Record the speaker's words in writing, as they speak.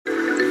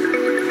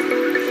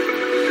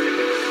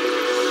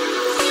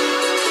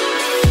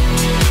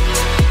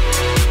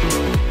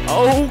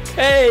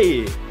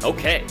Hey!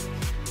 Okay.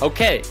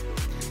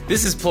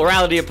 This is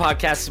Plurality, a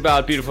podcast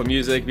about beautiful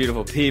music,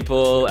 beautiful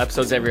people,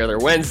 episodes every other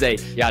Wednesday,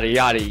 yada,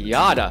 yada,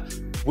 yada.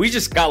 We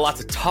just got a lot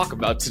to talk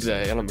about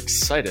today, and I'm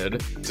excited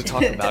to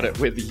talk about it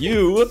with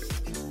you.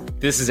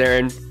 This is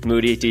Aaron,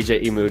 Moody,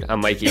 DJ E-Mood. I'm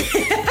Mikey.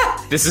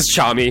 This is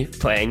Tchami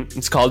playing.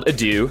 It's called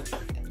Adieu.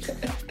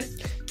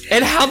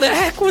 And how the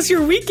heck was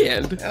your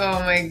weekend? Oh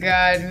my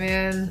god,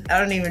 man. I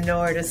don't even know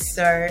where to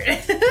start.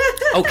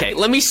 Okay,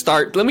 let me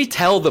start. Let me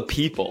tell the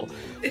people.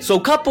 So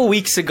a couple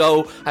weeks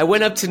ago, I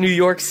went up to New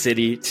York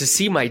City to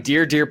see my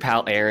dear, dear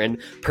pal Aaron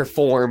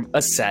perform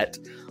a set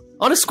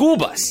on a school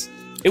bus.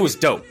 It was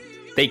dope.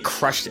 They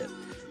crushed it.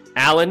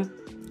 Alan,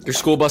 your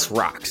school bus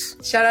rocks.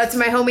 Shout out to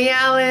my homie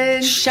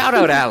Alan. Shout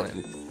out,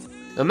 Alan.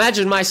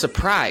 Imagine my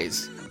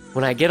surprise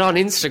when I get on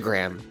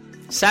Instagram,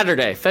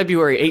 Saturday,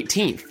 February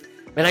 18th,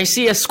 and I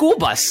see a school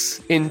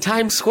bus in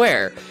Times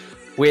Square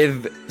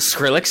with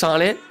Skrillex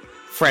on it,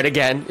 Fred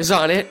Again is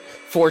on it,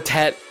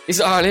 Fortet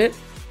is on it.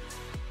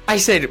 I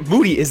said,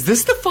 Moody, is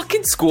this the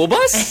fucking school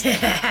bus?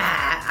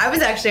 I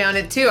was actually on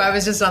it too. I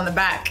was just on the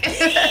back.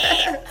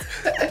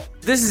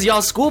 This is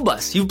y'all's school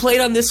bus. You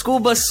played on this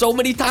school bus so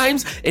many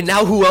times, and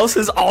now who else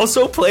has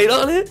also played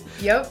on it?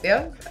 Yep.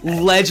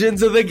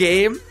 Legends of the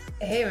game.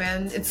 Hey,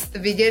 man, it's the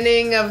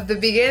beginning of the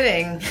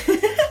beginning.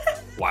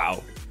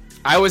 Wow.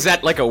 I was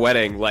at like a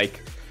wedding,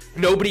 like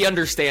nobody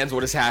understands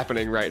what is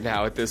happening right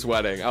now at this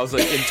wedding. I was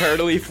like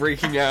internally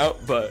freaking out,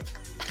 but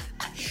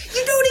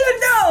you don't even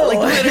know.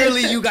 Like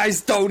literally you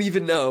guys don't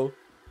even know.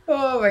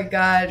 Oh my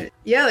god.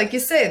 Yeah, like you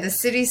say, the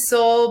City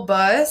Soul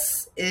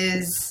bus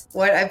is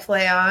what I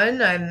play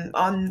on. I'm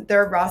on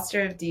their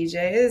roster of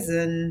DJs,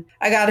 and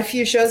I got a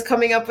few shows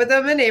coming up with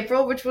them in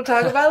April, which we'll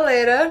talk about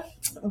later.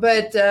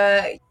 But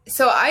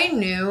so I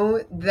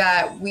knew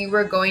that we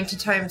were going to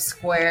Times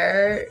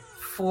Square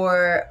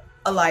for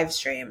a live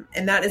stream,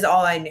 and that is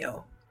all I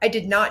knew. I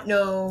did not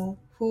know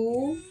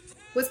who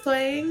was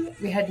playing.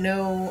 We had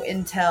no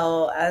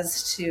intel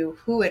as to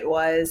who it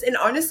was, and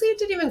honestly it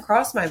didn't even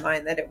cross my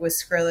mind that it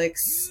was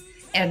Skrillex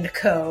and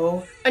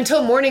co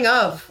until morning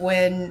of,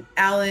 when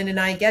Alan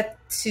and I get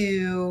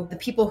to the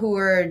people who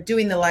were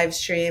doing the live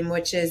stream,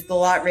 which is the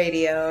Lot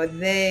Radio.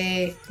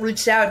 They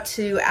reached out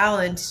to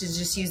Alan to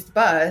just use the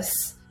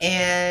bus.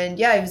 And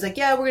yeah, he was like,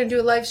 yeah, we're going to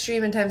do a live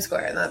stream in Times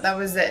Square. And that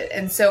was it.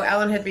 And so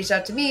Alan had reached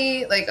out to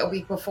me like a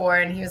week before,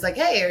 and he was like,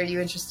 hey, are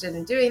you interested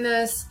in doing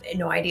this? I had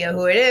no idea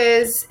who it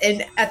is.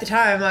 And at the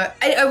time,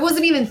 I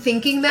wasn't even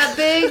thinking that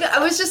big. I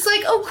was just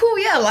like, oh, cool.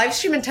 Yeah, live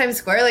stream in Times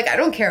Square. Like, I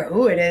don't care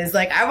who it is.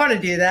 Like, I want to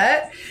do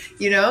that,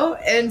 you know?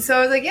 And so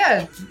I was like,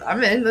 yeah,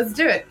 I'm in. Let's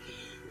do it.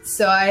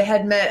 So I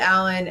had met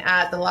Alan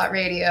at the Lot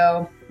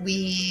Radio.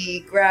 We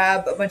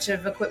grab a bunch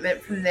of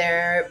equipment from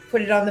there,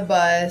 put it on the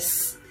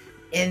bus.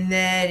 And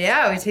then,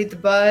 yeah, we take the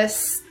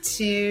bus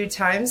to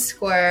Times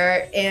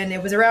Square, and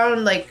it was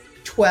around like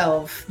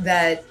 12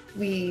 that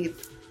we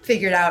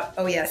figured out,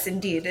 oh yes,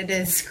 indeed, it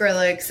is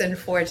Skrillex and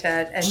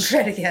Fortet and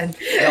Fred Again.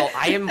 Well,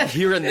 I am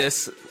hearing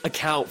this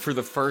account for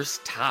the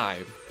first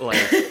time. Like,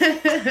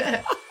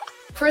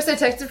 first I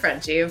texted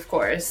Frenchie, of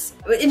course,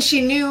 and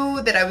she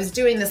knew that I was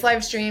doing this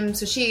live stream,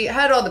 so she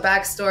had all the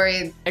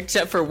backstory.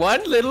 Except for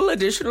one little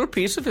additional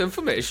piece of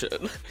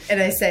information.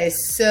 And I say,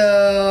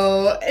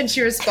 so, and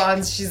she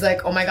responds, she's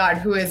like, oh my god,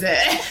 who is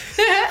it?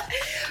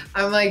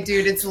 I'm like,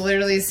 dude, it's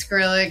literally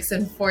Skrillex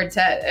and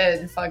Fortet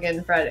and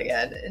fucking Fred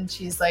Again. And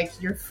she's like,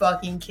 you're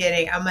fucking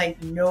kidding. I'm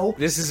like, nope.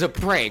 This is a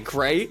prank,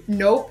 right?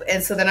 Nope.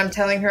 And so then I'm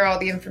telling her all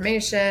the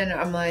information.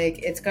 I'm like,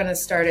 it's gonna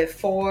start at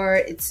 4.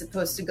 It's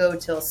supposed to go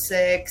till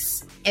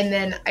 6. And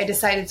then I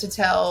decided to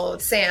tell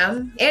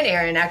Sam and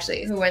Aaron,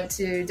 actually, who went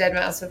to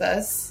Deadmau5 with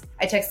us.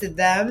 I texted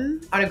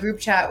them on a group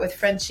chat with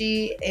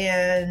Frenchie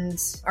and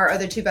our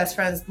other 2 best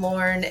friends,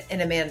 Lauren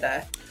and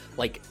Amanda.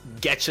 Like,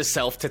 get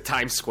yourself to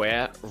Times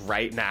Square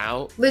right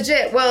now.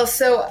 Legit. Well,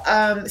 so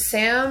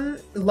Sam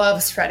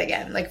loves Fred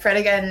Again. Like, Fred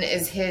Again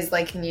is his,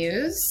 like,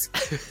 muse.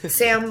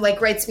 Sam, like,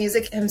 writes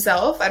music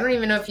himself. I don't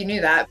even know if you knew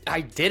that.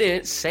 I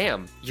didn't.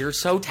 Sam, you're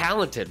so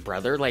talented,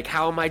 brother. Like,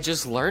 how am I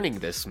just learning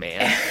this,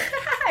 man?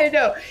 I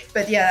know.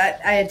 But yeah,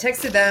 I had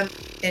texted them.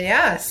 And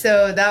yeah,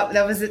 so that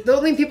was the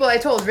only people I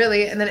told,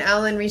 really. And then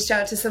Alan reached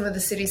out to some of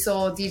the City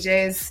Soul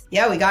DJs.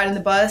 Yeah, we got in the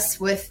bus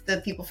with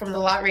the people from the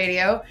Lot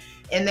Radio.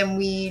 And then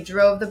we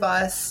drove the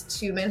bus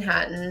to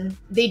Manhattan.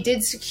 They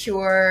did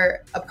secure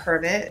a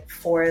permit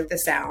for the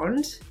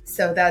sound.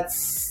 So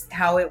that's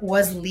how it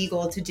was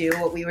legal to do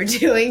what we were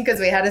doing, because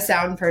we had a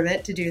sound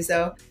permit to do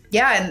so.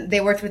 Yeah, and they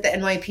worked with the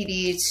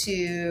NYPD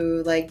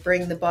to like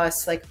bring the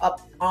bus like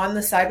up on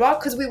the sidewalk,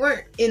 because we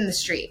weren't in the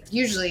street.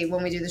 Usually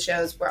when we do the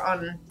shows, we're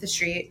on the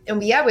street. And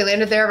we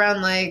landed there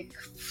around like,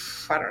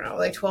 I don't know,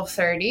 like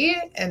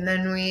 12:30, and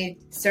then we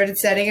started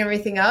setting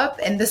everything up,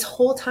 and this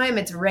whole time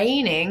it's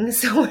raining,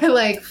 so we're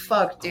like,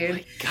 fuck, dude. Oh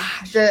my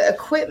gosh. The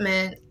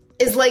equipment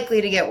is likely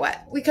to get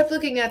wet. We kept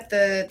looking at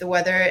the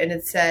weather and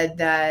it said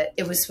that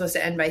it was supposed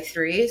to end by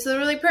 3. So they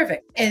were really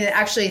perfect. And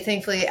actually,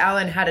 thankfully,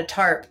 Alan had a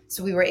tarp.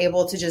 So we were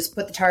able to just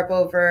put the tarp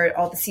over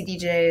all the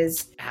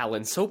CDJs.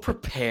 Alan, so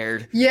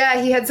prepared.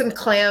 Yeah, he had some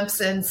clamps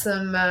and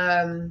some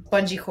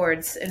bungee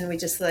cords and we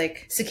just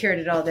like secured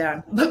it all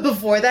down. But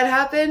before that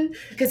happened,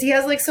 because he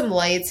has like some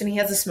lights and he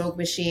has a smoke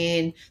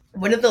machine,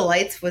 one of the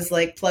lights was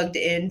like plugged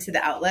into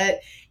the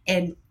outlet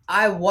and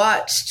I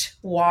watched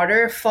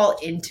water fall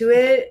into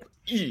it.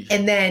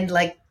 And then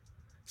like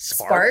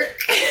spark.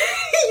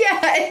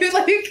 Yeah,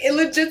 it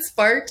legit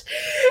sparked.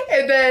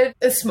 And then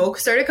the smoke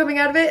started coming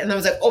out of it. And I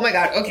was like, oh my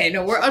God, okay,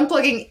 no, we're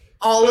unplugging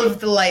all of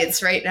the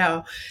lights right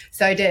now.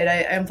 So I did.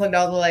 I unplugged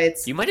all the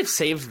lights. You might have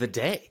saved the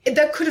day.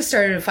 That could have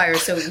started a fire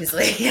so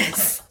easily.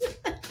 Yes.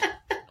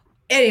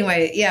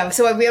 Anyway, yeah,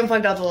 so we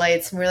unplugged all the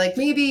lights and we're like,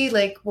 maybe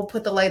like we'll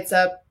put the lights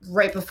up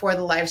right before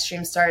the live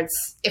stream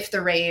starts if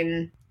the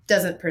rain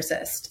doesn't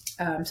persist.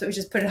 So we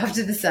just put it off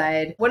to the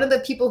side. One of the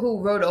people who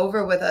rode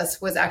over with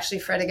us was actually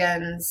Fred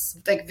Again's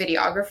like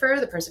videographer,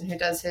 the person who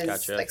does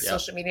his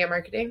social media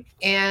marketing.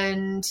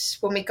 And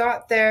when we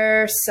got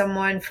there,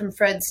 someone from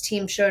Fred's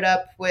team showed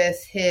up with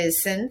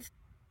his synth.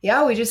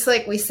 Yeah, we just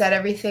we set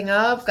everything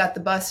up, got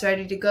the bus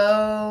ready to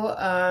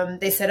go.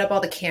 They set up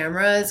all the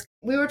cameras.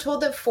 We were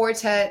told that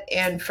Fortet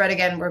and Fred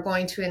Again were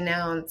going to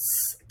announce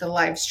the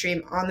live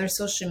stream on their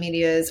social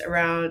medias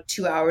around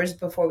 2 hours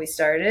before we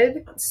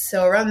started.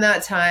 So around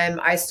that time,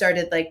 I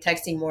started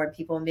texting more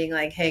people and being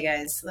like, hey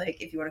guys,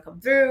 if you want to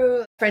come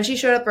through. Frenchie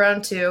showed up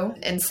around 2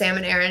 and Sam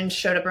and Aaron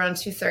showed up around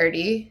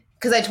 2:30.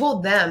 Because I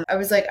told them, I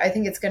was like, I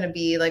think it's going to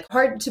be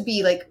hard to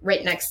be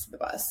right next to the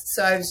bus.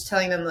 So I was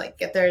telling them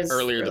get there as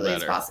early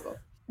as possible.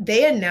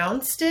 They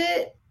announced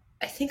it,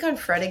 I think on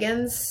Fred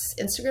Again's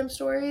Instagram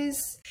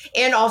stories.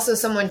 And also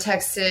someone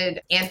texted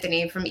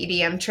Anthony from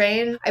EDM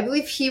Train. I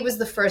believe he was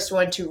the first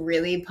one to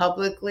really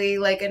publicly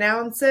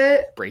announce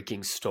it.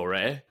 Breaking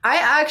story. I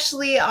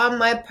actually, on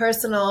my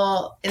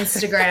personal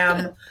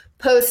Instagram,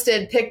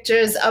 posted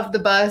pictures of the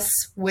bus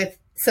with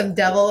some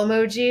devil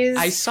emojis.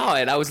 I saw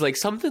it. I was like,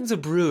 something's a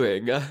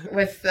brewing.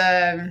 With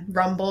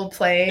Rumble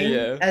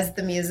playing as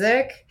the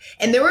music.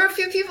 And there were a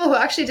few people who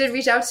actually did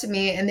reach out to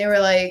me and they were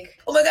like,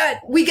 oh my God,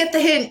 we get the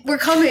hint. We're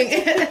coming.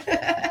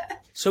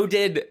 So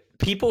did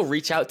people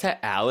reach out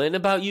to Alan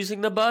about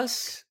using the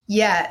bus?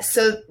 Yeah,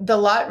 so the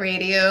Lot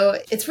Radio,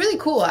 it's really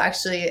cool,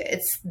 actually.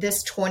 It's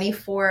this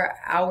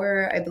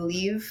 24-hour, I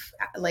believe,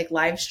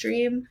 live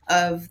stream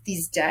of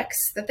these decks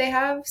that they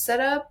have set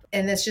up.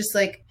 And it's just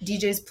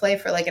DJs play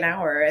for an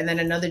hour and then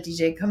another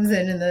DJ comes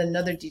in and then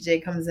another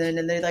DJ comes in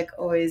and they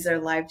always are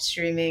live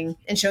streaming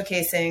and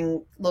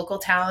showcasing local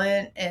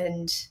talent.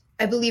 And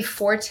I believe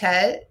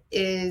Fortet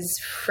is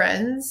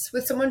friends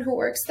with someone who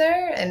works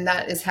there. And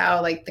that is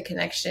how the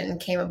connection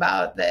came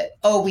about that,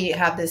 we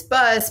have this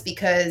bus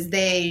because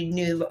they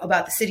knew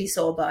about the City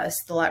Soul bus,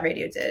 the Lot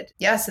Radio did.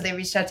 Yeah, so they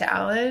reached out to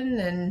Alan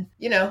and,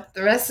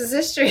 the rest is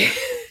history.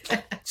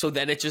 So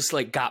then it just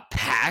got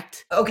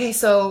packed? Okay,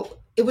 so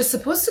it was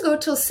supposed to go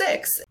till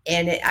 6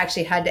 and it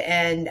actually had to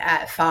end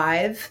at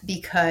 5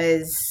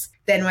 because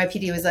the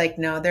NYPD was like,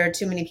 no, there are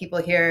too many people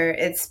here.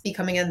 It's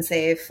becoming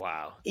unsafe.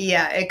 Wow.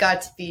 Yeah, it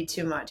got to be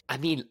too much. I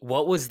mean,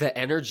 what was the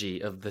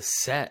energy of the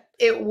set?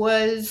 It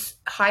was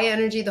high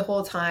energy the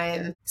whole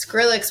time.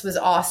 Skrillex was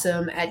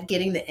awesome at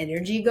getting the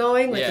energy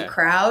going with the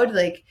crowd.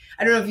 I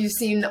don't know if you've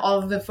seen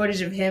all of the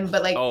footage of him,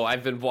 but oh,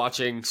 I've been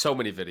watching so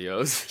many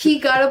videos. He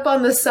got up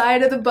on the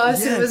side of the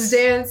bus and was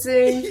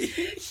dancing.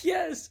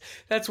 Yes,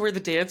 that's where the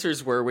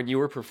dancers were when you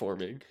were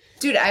performing.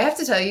 Dude, I have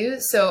to tell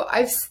you, so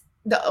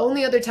the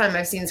only other time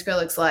I've seen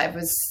Skrillex live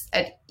was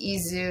at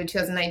Izu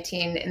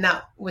 2019, and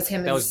that was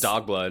him. That was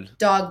Dog Blood.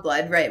 Dog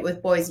Blood, right,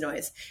 with Boys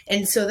Noise.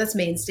 And so that's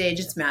main stage.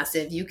 It's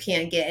massive. You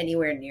can't get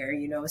anywhere near,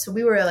 So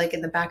we were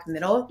in the back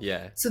middle.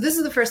 Yeah. So this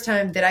is the first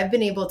time that I've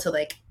been able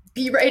to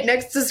be right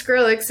next to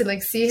Skrillex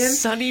and see him.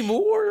 Sonny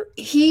Moore.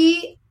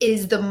 He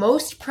is the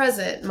most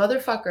present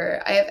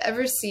motherfucker I have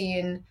ever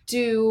seen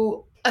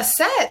do a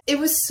set. It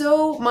was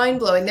so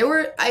mind-blowing.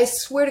 I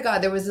swear to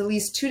God, there was at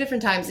least 2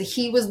 different times that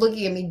he was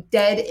looking at me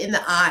dead in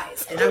the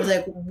eyes. And I was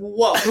like,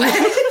 whoa.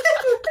 I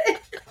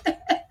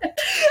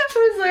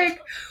was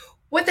like,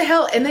 what the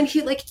hell? And then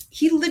he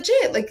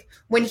legit,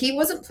 when he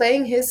wasn't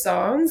playing his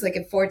songs,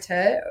 if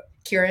Fortet,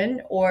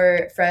 Kieran,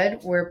 or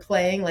Fred were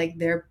playing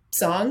their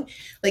song,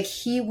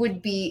 he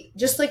would be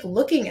just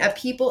looking at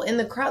people in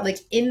the crowd,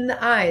 in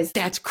the eyes.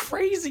 That's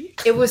crazy.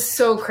 It was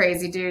so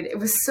crazy, dude. It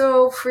was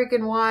so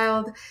freaking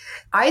wild.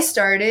 I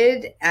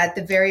started at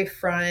the very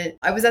front.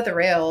 I was at the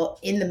rail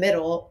in the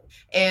middle,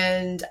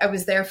 and I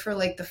was there for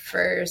the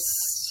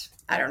first,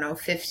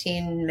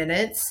 15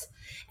 minutes.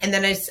 And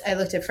then I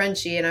looked at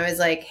Frenchie and I was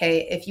like,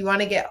 hey, if you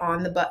want to get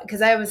on the bus,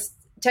 because I was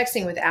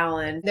texting with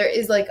Alan, there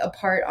is a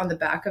part on the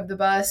back of the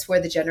bus where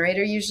the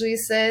generator usually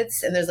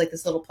sits, and there's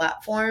this little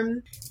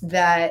platform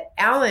that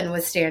Alan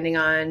was standing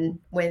on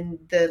when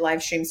the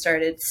live stream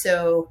started.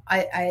 So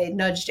I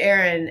nudged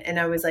Aaron and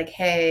I was like,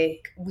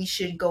 hey, we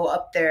should go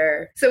up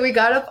there. So we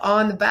got up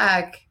on the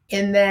back,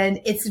 and then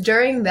it's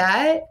during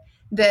that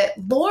that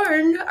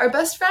Lauren, our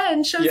best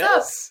friend, shows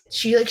up.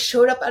 She like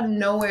showed up out of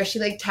nowhere. She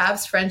like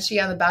taps Frenchie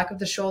on the back of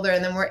the shoulder,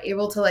 and then we're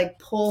able to like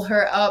pull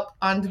her up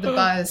onto the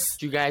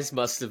bus. You guys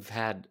must have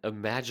had a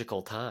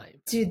magical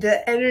time. Dude,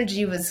 the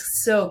energy was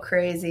so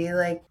crazy.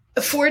 Like,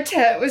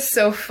 Fortet was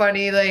so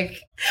funny.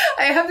 Like,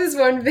 I have this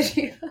one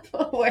video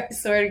where I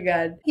swear to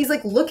God, he's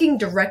like looking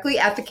directly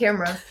at the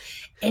camera,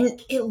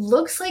 and it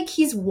looks like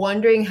he's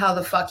wondering how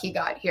the fuck he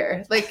got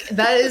here. Like,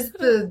 that is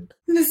the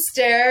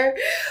stare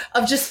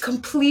of just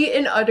complete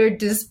and utter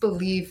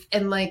disbelief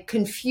and like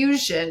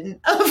confusion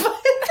of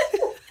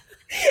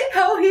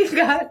how he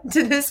got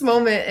to this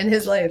moment in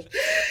his life.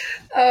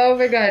 Oh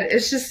my God.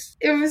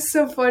 It was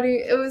so funny.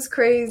 It was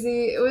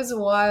crazy. It was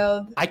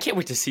wild. I can't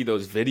wait to see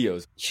those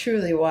videos.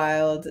 Truly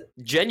wild.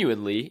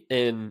 Genuinely,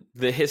 in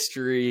the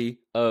history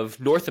of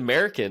North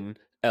American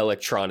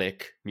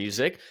electronic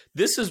music,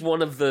 this is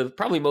one of the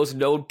probably most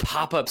known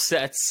pop-up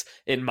sets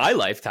in my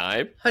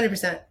lifetime.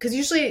 100%. Because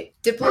usually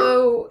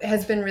Diplo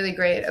has been really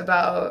great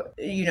about,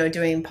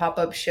 doing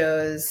pop-up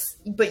shows,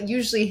 but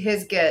usually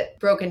his get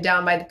broken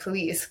down by the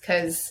police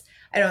because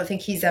I don't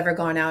think he's ever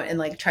gone out and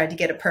like tried to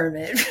get a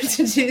permit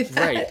to do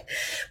that. Right.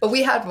 But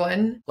we had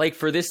one. Like,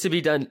 for this to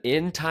be done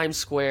in Times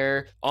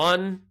Square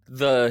on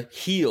the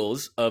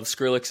heels of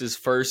Skrillex's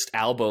first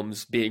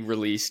albums being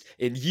released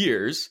in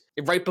years,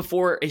 right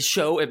before a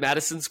show at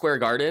Madison Square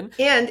Garden.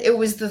 And it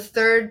was the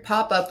third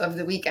pop-up of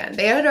the weekend.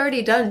 They had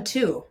already done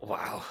 2.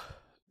 Wow.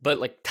 But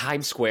like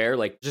Times Square,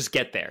 like just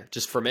get there.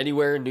 Just from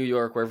anywhere in New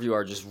York, wherever you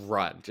are, just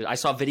run. I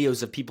saw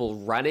videos of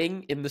people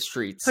running in the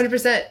streets.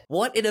 100%.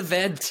 What an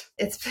event.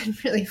 It's been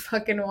really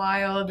fucking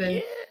wild.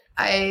 And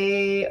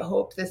I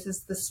hope this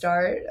is the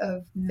start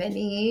of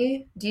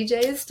many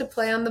DJs to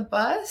play on the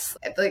bus.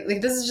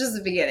 Like this is just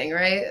the beginning,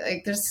 right?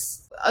 Like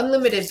there's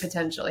unlimited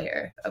potential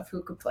here of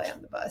who could play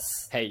on the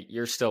bus. Hey,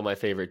 you're still my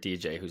favorite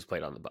DJ who's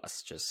played on the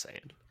bus. Just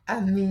saying. I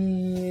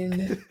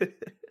mean...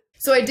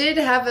 So I did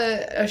have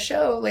a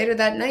show later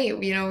that night.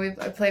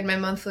 I played my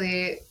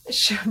monthly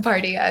show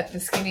party at the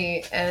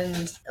Skinny,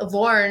 and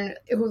Lauren,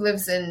 who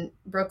lives in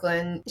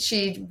Brooklyn,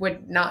 she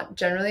would not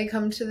generally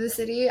come to the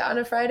city on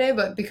a Friday,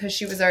 but because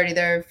she was already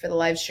there for the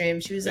live stream,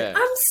 she was like,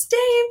 I'm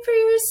staying for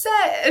your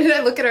set. And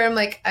I look at her, I'm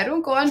like, I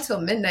don't go on till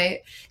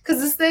midnight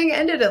because this thing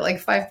ended at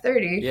like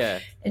 5:30. Yeah.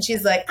 And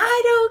she's like,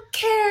 I don't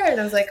care.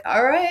 And I was like,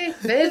 all right,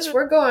 bitch,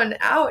 we're going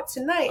out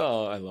tonight.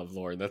 Oh, I love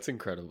Lauren. That's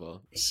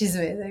incredible. She's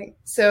amazing.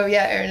 So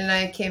yeah, Aaron and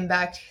I came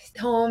back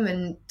home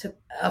and took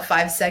a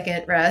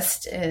 5-second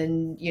rest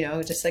and,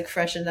 just like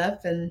freshened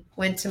up and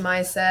went to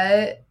my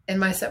set. And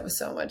my set was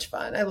so much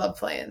fun. I love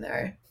playing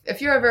there.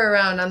 If you're ever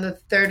around on the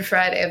 3rd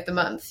Friday of the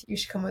month, you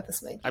should come with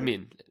us, Mike. I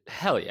mean,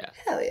 hell yeah.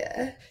 Hell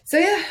yeah. So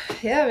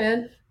yeah,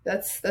 man.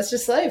 That's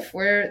just life.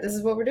 This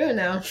is what we're doing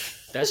now.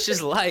 That's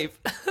just life.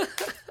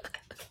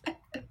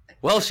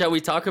 Well, shall we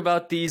talk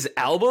about these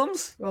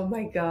albums? Oh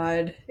my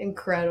God.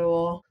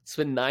 Incredible. It's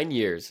been 9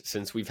 years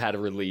since we've had a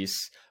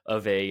release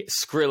of a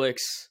Skrillex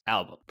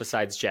album,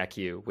 besides Jack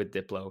U with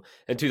Diplo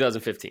in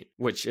 2015,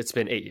 which it's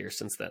been 8 years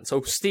since then.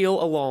 So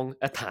still a long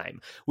time.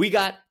 We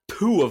got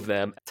 2 of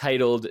them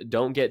titled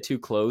Don't Get Too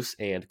Close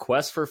and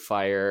Quest for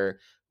Fire.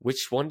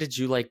 Which one did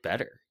you like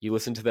better? You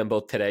listened to them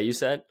both today, you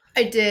said?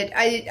 I did.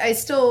 I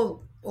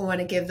still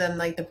want to give them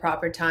like the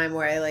proper time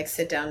where I like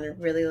sit down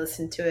and really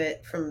listen to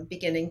it from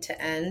beginning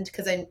to end,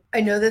 because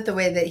I know that the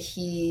way that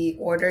he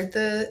ordered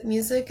the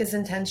music is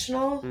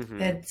intentional. Mm-hmm.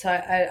 And so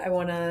I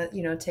want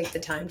to take the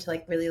time to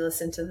like really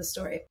listen to the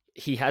story.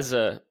 He has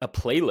a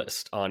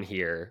playlist on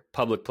here,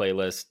 public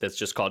playlist, that's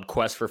just called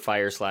Quest for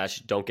Fire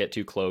 / Don't Get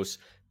Too Close,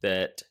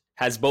 that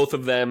has both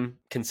of them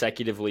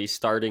consecutively,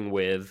 starting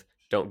with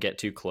Don't Get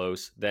Too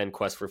Close, then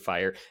Quest for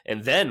Fire,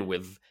 and then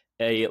with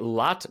a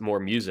lot more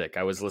music.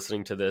 I was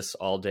listening to this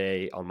all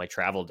day on my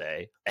travel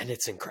day, and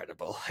it's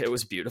incredible. It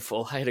was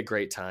beautiful. I had a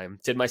great time.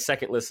 Did my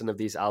second listen of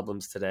these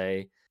albums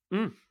today.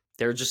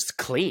 They're just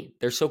clean.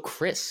 They're so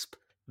crisp.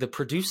 The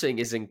producing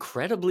is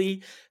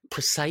incredibly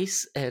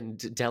precise and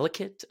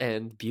delicate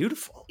and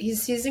beautiful.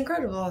 He's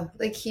incredible.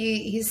 Like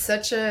he's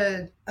such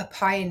a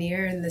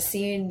pioneer in the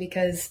scene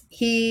because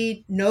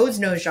he knows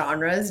no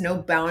genres, no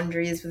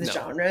boundaries with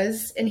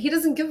genres, and he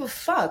doesn't give a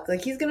fuck.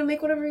 Like he's gonna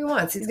make whatever he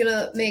wants. He's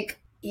gonna make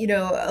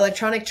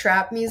electronic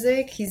trap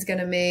music. He's going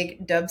to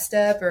make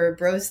dubstep or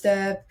bro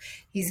step.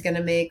 He's going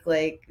to make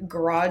like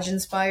garage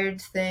inspired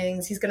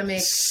things. He's going to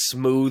make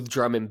smooth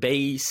drum and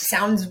bass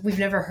sounds we've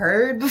never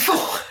heard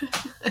before.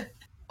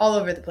 all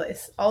over the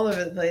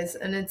place.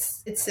 And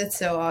it's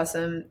so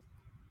awesome.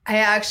 I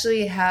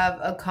actually have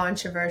a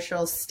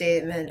controversial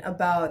statement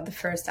about the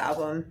first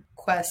album,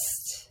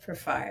 Quest for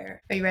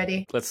Fire. Are you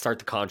ready? Let's start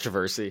the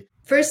controversy.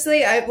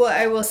 Firstly,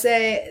 I will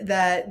say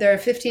that there are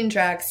 15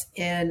 tracks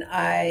and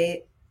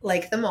I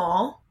like them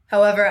all.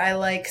 However, I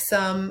like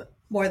some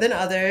more than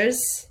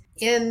others.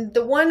 And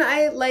the one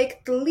I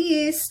like the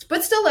least,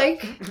 but still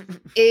like,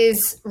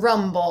 is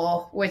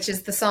Rumble, which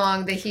is the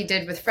song that he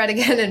did with Fred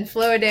again and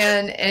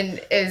Flodan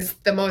and is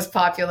the most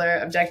popular,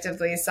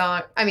 objectively,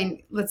 song. I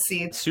mean, let's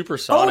see.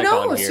 Supersonic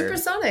on here.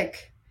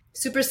 Supersonic.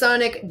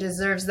 Supersonic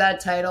deserves that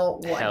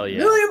title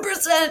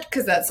 1,000,000%,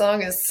 because that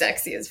song is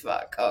sexy as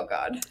fuck. Oh,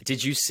 God.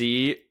 Did you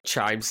see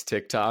Chime's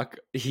TikTok?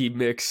 He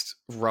mixed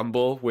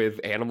Rumble with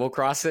Animal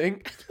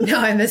Crossing. No,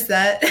 I missed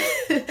that.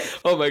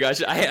 Oh my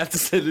gosh, I have to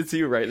send it to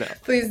you right now.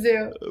 Please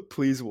do.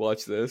 Please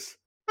watch this.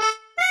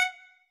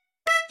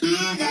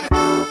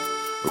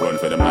 Run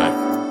for the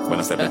mic. When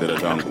I step into the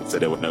jungle, so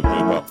they would never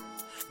move up.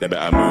 They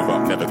better move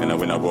up, never gonna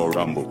win a Royal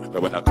Rumble.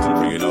 But when I come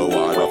through, you know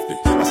what I love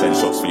to. I send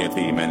shots for your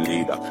team and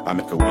leader. I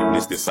make a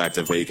witness decide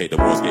to vacate the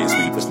boss gate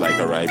sweepers like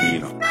a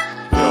Ribena.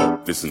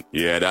 Yo, listen,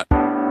 you hear that?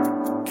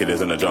 Killers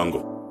in the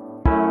jungle.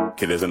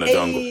 Killers in the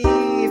jungle.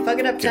 Hey, fuck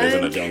it up, Killers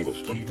in the Chime. jungle.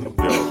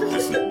 Yo,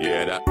 listen, you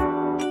hear that?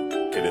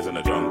 Killers in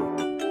the jungle.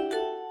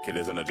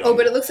 Killers in the jungle. Oh,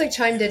 but it looks like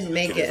Chime didn't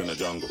make Killers in the it.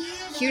 jungle.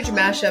 Huge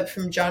mashup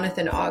from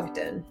Jonathan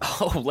Ogden.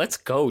 Oh, let's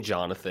go,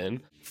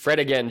 Jonathan. Fred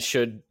again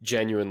should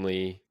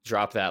genuinely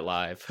drop that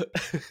live.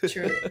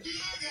 Truly.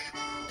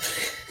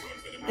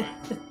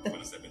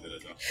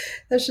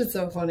 That shit's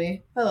so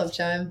funny. I love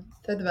Chime.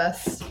 They're the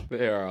best.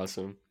 They are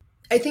awesome.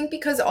 I think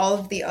because all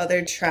of the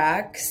other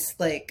tracks,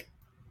 like,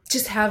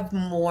 just have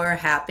more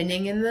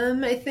happening in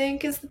them, I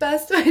think is the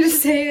best way to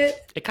say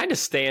it. It kind of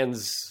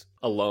stands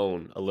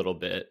alone a little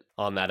bit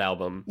on that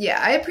album. Yeah,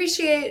 I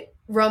appreciate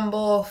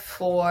Rumble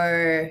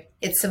for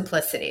its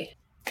simplicity.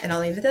 And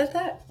I'll leave it at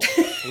that.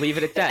 Leave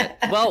it at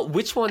that. Well,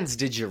 which ones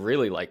did you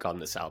really like on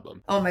this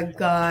album? Oh my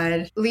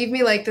God. Leave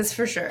Me Like This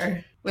for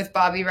sure. With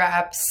Bobby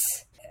Raps.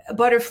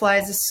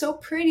 Butterflies is so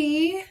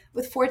pretty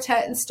with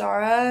Fortet and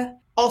Starrah.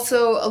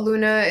 Also,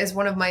 Aluna is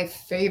one of my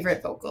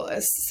favorite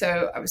vocalists.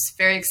 So I was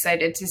very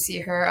excited to see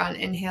her on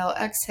Inhale,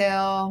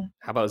 Exhale.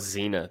 How about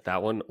Xena?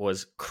 That one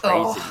was crazy.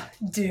 Oh,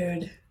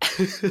 dude.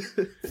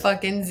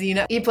 Fucking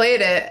Xena. He played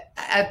it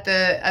at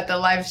the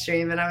live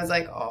stream and I was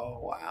like, oh,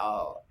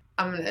 wow.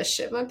 I'm gonna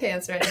shit my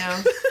pants right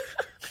now.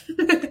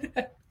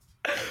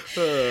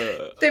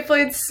 They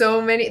played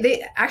so many.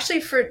 They actually,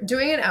 for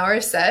doing an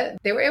hour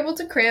set, they were able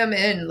to cram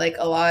in like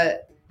a lot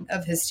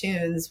of his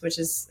tunes, which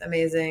is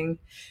amazing.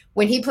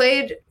 When he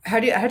played, how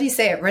do you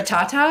say it?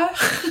 Ratata?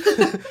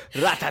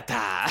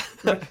 Ratata.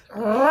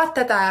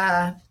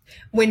 Ratata.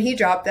 When he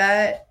dropped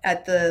that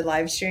at the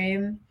live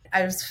stream,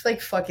 I was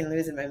like fucking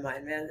losing my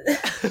mind, man.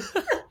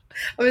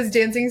 I was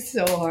dancing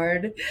so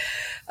hard.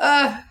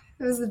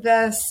 It was the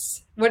best.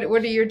 What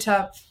are your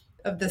top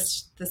of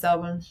this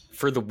album?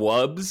 For the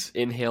wubs,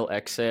 Inhale,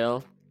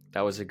 Exhale.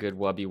 That was a good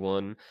wubby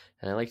one.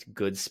 And I liked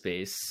Good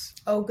Space.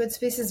 Oh, Good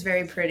Space is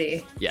very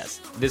pretty.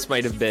 Yes, this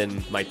might have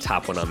been my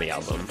top one on the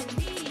album.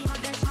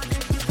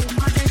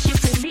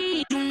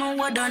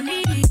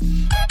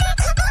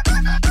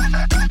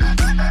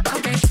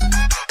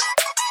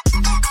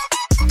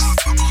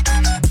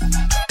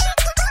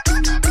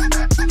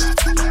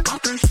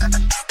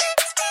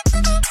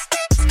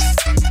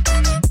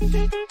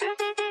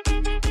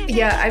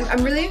 Yeah,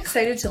 I'm really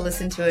excited to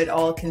listen to it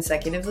all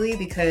consecutively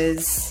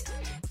because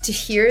to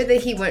hear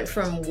that he went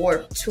from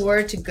Warped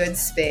Tour to Good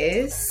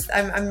Space,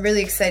 I'm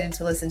really excited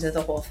to listen to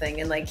the whole thing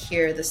and like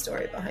hear the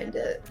story behind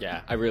it.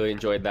 Yeah, I really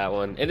enjoyed that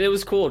one. And it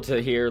was cool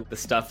to hear the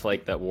stuff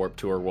like that Warped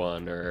Tour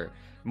one or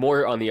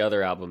more on the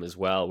other album as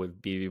well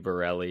with Bibi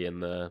Bourelly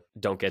and the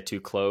Don't Get Too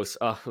Close.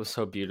 Oh, it was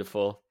so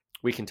beautiful.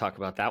 We can talk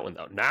about that one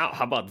though. Now,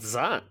 how about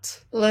that?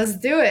 Let's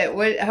do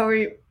it. How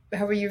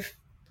were you?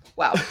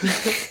 Wow.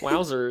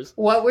 Wowzers.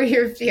 What were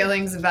your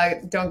feelings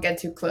about Don't Get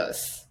Too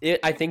Close? It,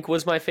 I think,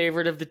 was my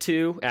favorite of the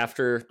two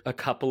after a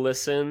couple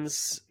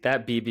listens.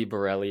 That Bibi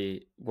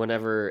Bourelly,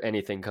 whenever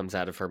anything comes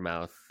out of her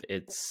mouth,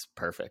 it's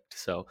perfect.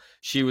 So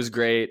she was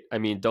great. I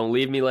mean, Don't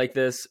Leave Me Like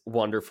This,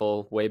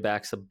 wonderful. Way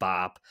Back's a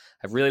bop.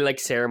 I really like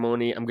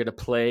Ceremony. I'm going to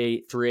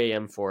play 3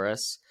 a.m. for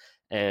us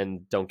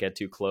and Don't Get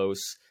Too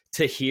Close.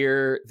 To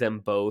hear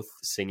them both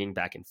singing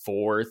back and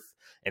forth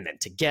and then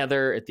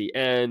together at the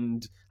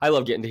end. I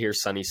love getting to hear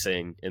Sonny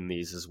sing in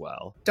these as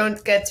well.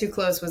 Don't Get Too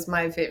Close was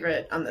my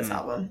favorite on this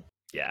album.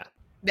 Yeah.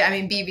 I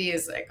mean, BB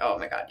is like, oh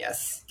my God,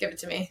 yes. Give it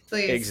to me,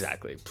 please.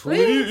 Exactly.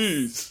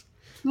 Please.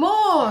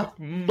 More.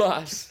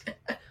 Must.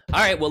 All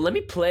right, well, let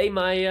me play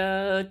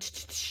my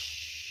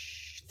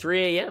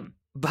 3 a.m.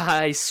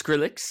 by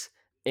Skrillex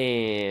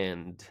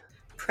and...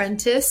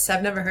 Prentiss?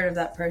 I've never heard of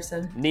that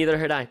person. Neither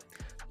had I.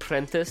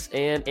 Prentiss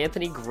and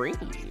Anthony Green.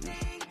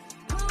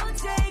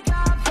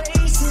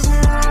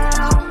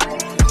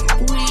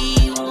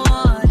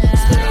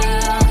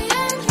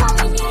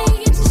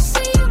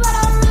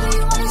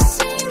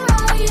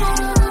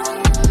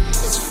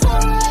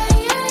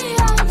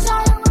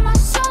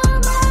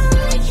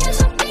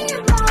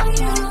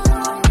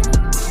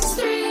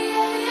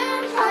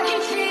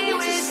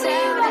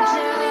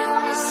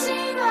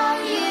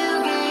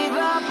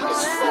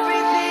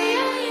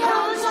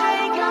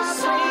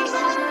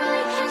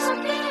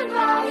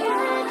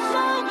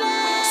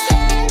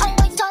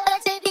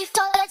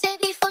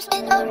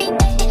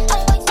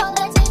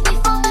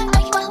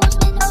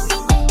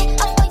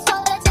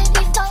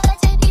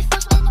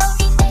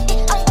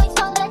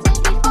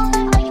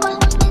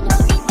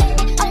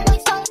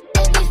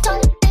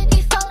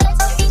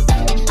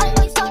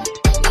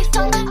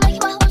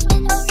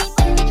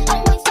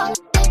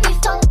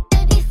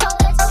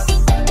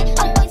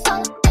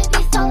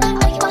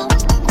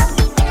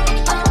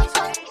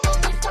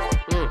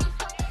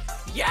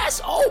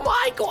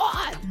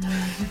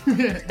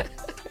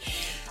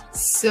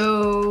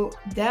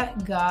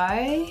 that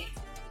guy,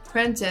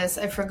 Prentiss,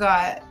 I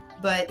forgot,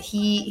 but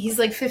he's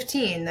like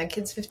 15. That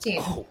kid's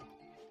 15. Oh,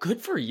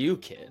 good for you,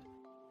 kid.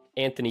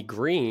 Anthony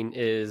Green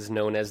is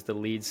known as the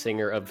lead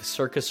singer of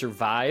Circa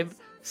Survive,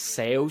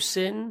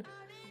 Seosin,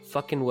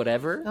 fucking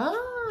whatever.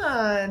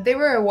 Ah, they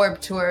were a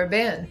Warped Tour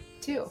band,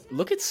 too.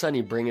 Look at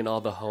Sonny bringing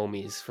all the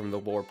homies from the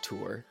Warped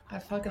Tour. I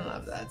fucking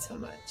love that so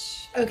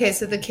much. Okay,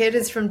 so the kid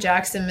is from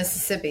Jackson,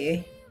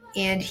 Mississippi,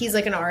 and he's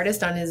like an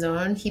artist on his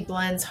own. He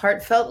blends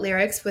heartfelt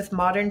lyrics with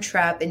modern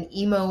trap and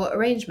emo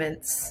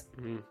arrangements,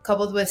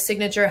 coupled with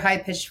signature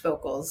high-pitched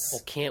vocals.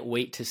 Well, can't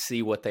wait to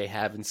see what they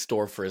have in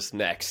store for us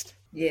next.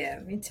 Yeah,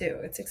 me too.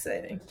 It's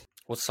exciting.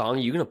 What song are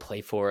you going to play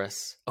for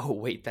us? Oh,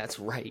 wait, that's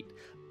right.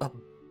 A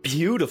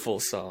beautiful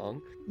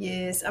song.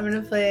 Yes, I'm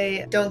going to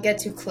play Don't Get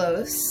Too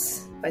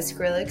Close by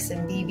Skrillex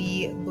and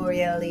Bibi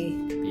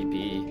Bourelly.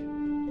 Bibi.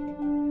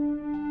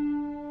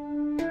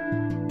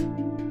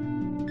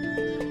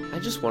 I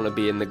just want to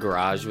be in the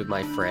garage with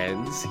my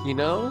friends, you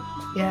know?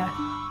 Yeah.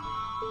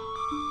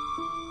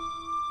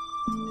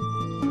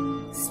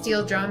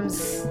 Steel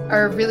drums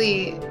are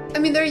really, I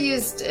mean, they're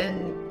used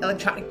in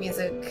electronic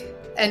music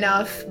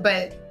enough,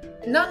 but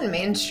not in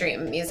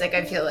mainstream music.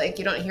 I feel like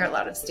you don't hear a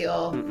lot of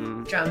steel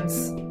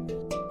drums.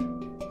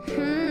 Do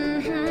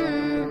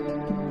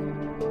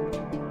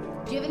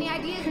you have any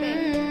ideas,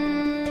 babe?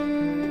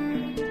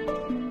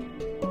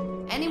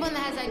 Anyone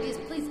that has ideas,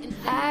 please.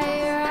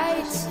 I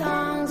write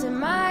songs in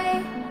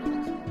my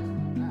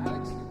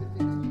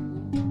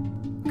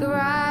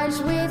garage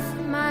with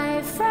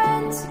my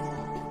friends.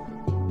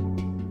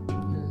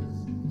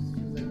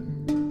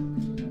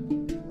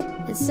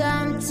 And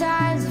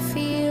sometimes it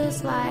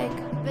feels like,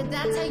 But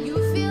that's how you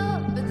feel?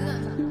 But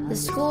the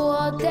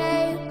school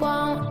day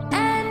won't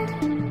end.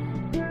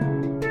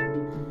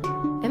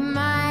 And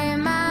my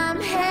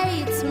mom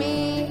hates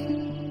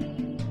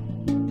me.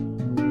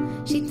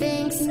 She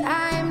thinks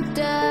I'm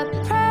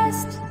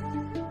depressed.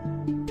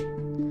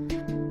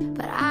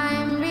 But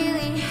I'm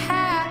really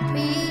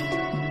happy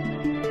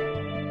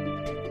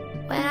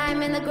when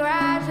I'm in the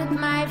garage with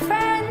my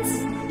friends.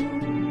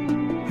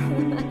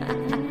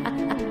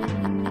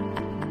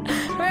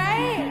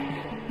 Right?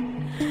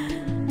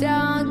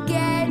 Don't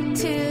get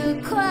too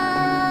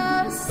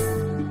close,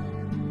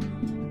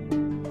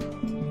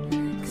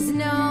 'cause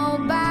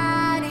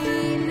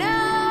nobody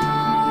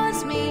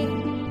knows me.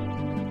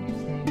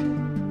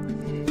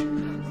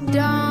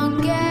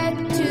 Don't get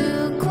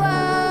too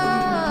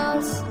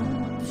close.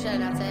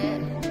 shut up, say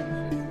it.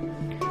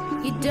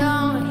 You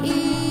don't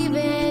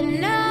even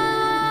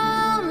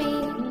know me.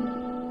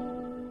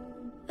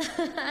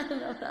 I don't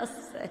know what else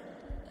to say.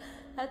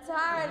 That's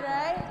hard,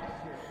 right?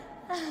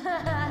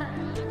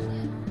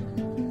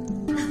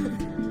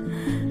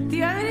 Do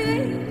you have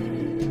anything?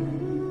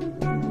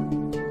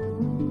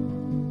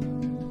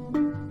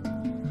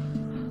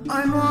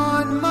 I'm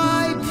on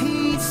my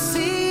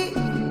PC.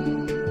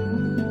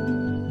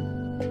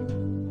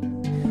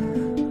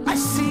 I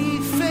see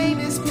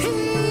famous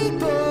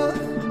people.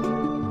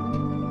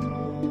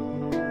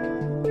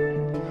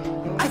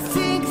 I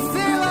think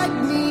they're like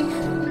me.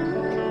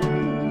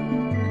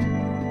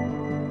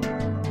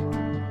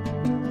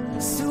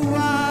 So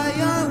why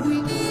are we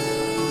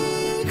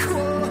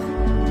equal?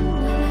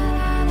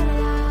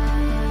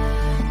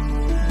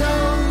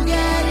 Don't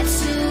get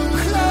too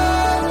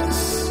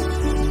close.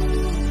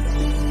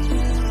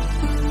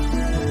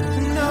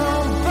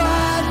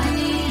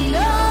 Nobody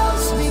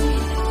knows me.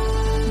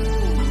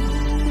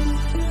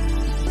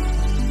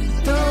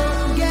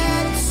 Don't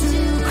get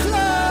too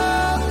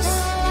close.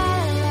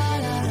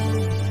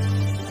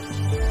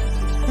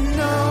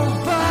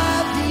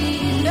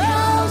 Nobody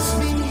knows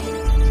me.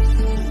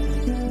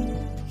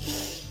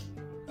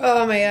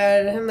 Oh my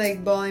god, I'm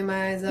like bawling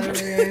my eyes out over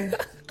here.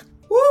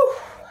 Woo!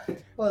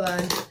 Hold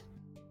on.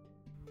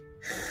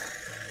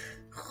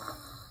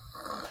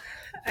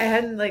 I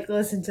hadn't like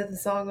listened to the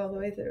song all the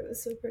way through. It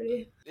was so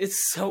pretty.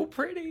 It's so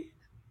pretty.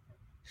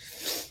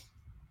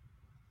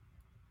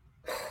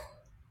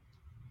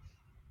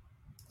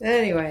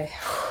 Anyway.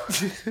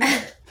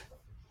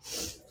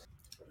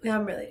 Now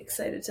I'm really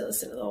excited to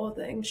listen to the whole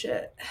thing.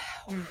 Shit.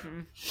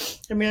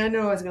 I mean, I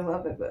know I was gonna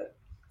love it, but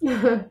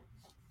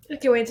I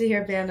can't wait to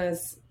hear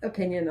Vanna's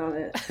opinion on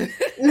it.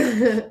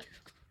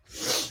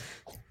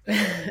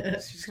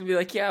 She's gonna be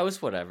like, yeah, it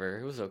was whatever.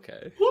 It was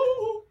okay.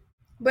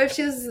 But if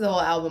she listens to the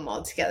whole album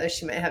all together,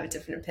 she might have a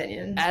different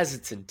opinion. As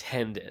it's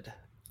intended.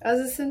 As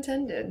it's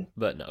intended.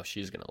 But no,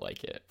 she's gonna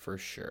like it for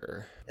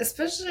sure.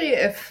 Especially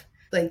if,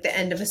 like, the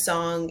end of a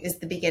song is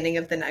the beginning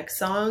of the next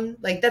song.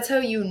 Like, that's how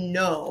you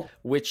know.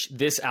 Which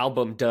this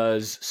album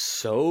does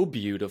so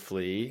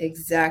beautifully.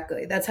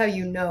 Exactly. That's how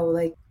you know.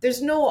 Like,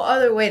 there's no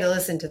other way to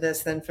listen to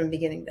this than from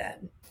beginning to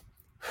end.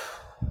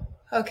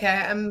 Okay,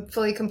 I'm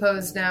fully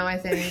composed now, I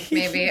think.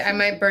 Maybe. I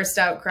might burst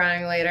out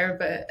crying later,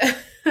 but...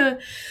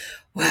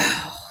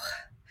 Wow.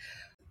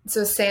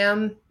 So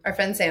Sam, our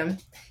friend Sam,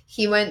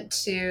 he went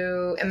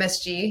to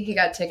MSG. He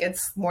got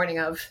tickets morning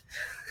of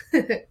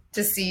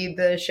to see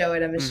the show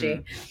at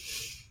MSG.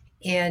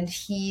 And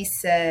he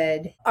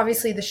said,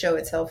 obviously the show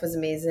itself was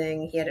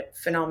amazing. He had a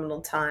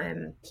phenomenal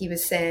time. He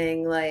was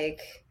saying, like,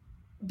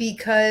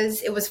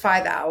 because it was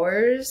 5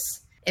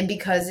 hours and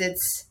because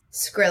it's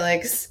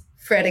Skrillex,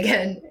 Fred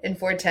again, and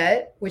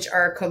Fortet, which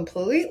are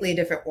completely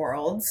different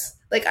worlds.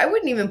 Like, I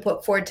wouldn't even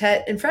put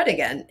Fortet and Fred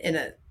again in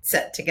a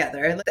set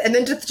together. And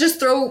then to just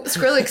throw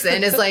Skrillex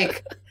in is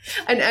like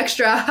an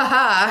extra,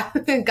 haha,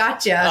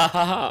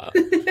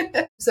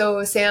 gotcha.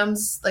 So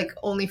Sam's like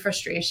only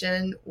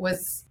frustration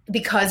was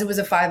because it was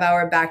a 5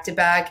 hour back to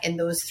back and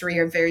those three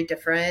are very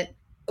different.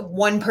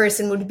 One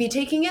person would be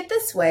taking it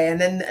this way and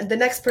then the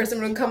next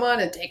person would come on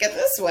and take it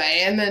this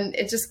way. And then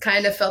it just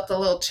kind of felt a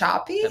little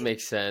choppy. That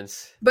makes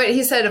sense. But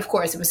he said, of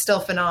course, it was still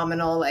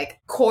phenomenal,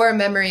 like core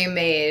memory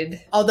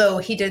made. Although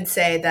he did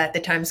say that the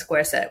Times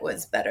Square set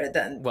was better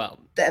than the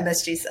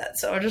MSG set.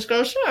 So I'm just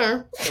going to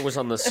share. It was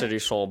on the City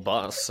Soul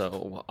bus,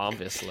 so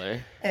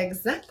obviously.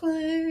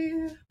 Exactly.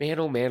 Man,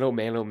 oh man, oh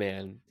man, oh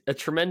man. A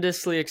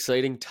tremendously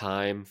exciting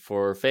time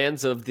for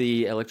fans of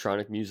the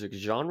electronic music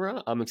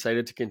genre. I'm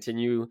excited to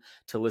continue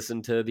to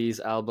listen to these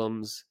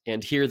albums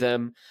and hear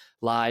them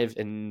live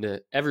in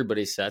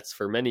everybody's sets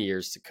for many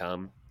years to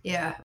come.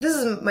 Yeah. This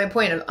is my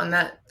point on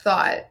that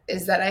thought,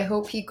 is that I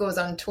hope he goes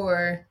on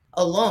tour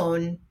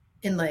alone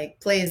and like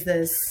plays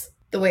this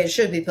the way it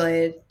should be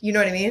played. You know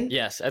what I mean?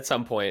 Yes, at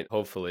some point,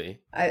 hopefully.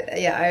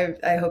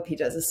 I hope he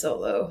does a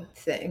solo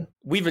thing.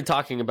 We've been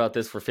talking about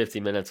this for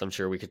 50 minutes. I'm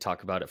sure we could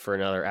talk about it for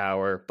another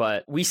hour,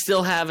 but we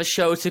still have a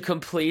show to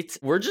complete.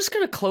 We're just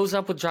going to close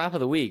up with Drop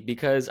of the Week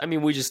because, I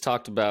mean, we just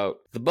talked about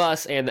the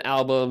bus and the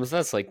albums.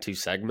 That's like 2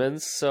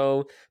 segments.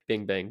 So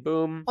bing, bang,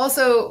 boom.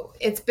 Also,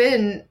 it's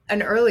been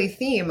an early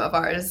theme of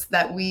ours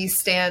that we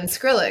stan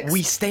Skrillex.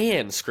 We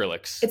stan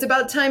Skrillex. It's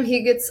about time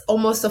he gets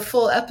almost a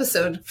full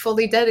episode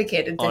fully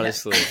dedicated to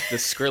Honestly, the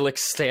Skrillex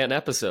stan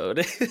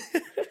episode.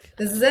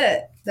 This is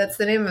it. That's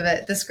the name of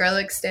it. The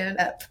Skrillex Stan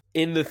Ep.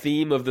 In the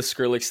theme of the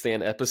Skrillex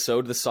Stan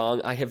episode, the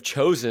song I have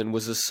chosen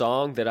was a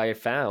song that I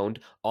found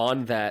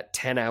on that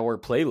 10-hour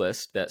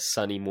playlist that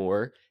Sonny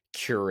Moore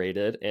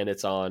curated, and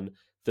it's on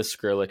the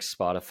Skrillex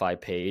Spotify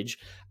page.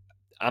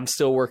 I'm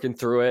still working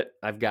through it.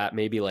 I've got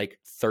maybe like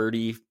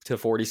 30 to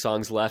 40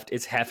 songs left.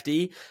 It's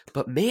hefty,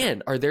 but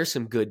man, are there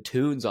some good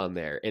tunes on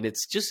there. And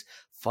it's just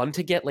fun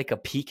to get like a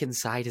peek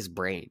inside his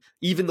brain.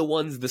 Even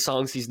the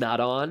songs he's not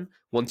on,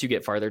 once you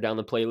get farther down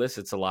the playlist,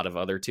 it's a lot of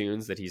other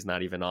tunes that he's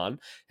not even on.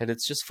 And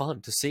it's just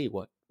fun to see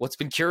what's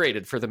been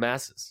curated for the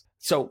masses.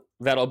 So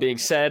that all being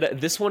said,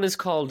 this one is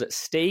called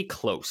Stay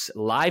Close,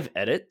 live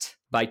edit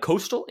by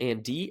Koastle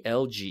and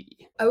DLG.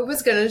 I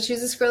was going to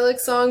choose a Skrillex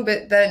song,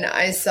 but then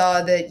I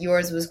saw that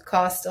yours was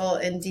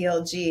Koastle and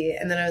DLG.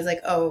 And then I was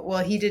like, oh,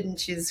 well, he didn't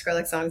choose a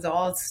Skrillex song, so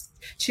I'll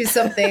choose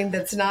something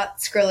that's not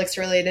Skrillex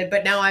related.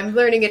 But now I'm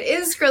learning it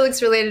is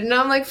Skrillex related. And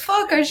I'm like,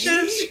 fuck, I should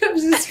have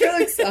chosen a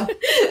Skrillex song.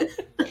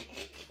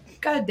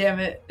 God damn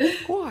it.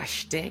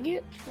 Gosh, dang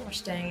it.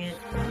 Gosh, dang it.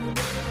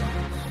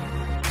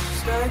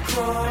 Stay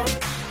close.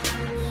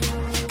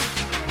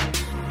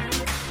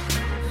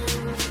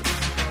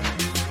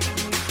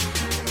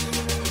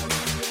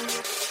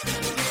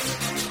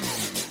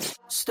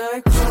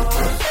 Stay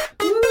close.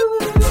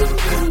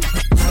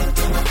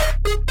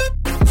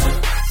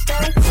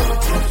 Stay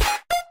close.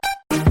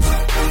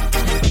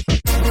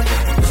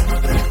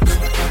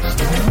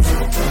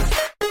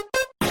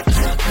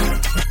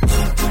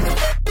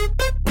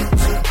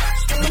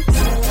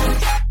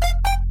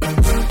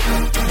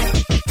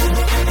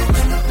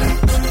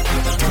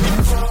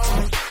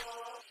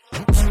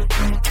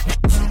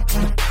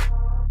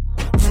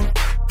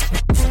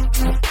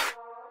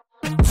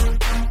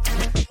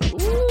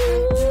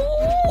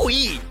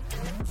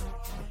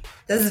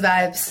 This is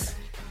vibes.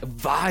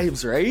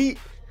 Vibes, right?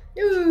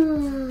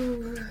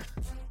 Ooh.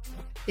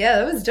 Yeah,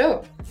 that was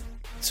dope.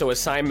 So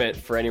assignment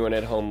for anyone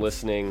at home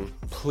listening,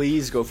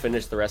 please go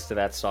finish the rest of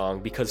that song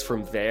because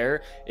from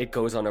there, it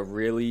goes on a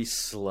really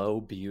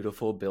slow,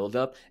 beautiful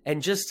buildup and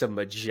just a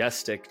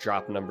majestic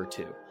drop number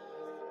 2.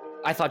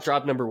 I thought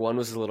drop number 1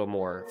 was a little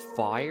more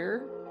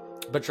fire,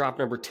 but drop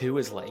number 2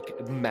 is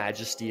like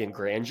majesty and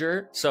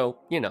grandeur. So,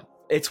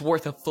 it's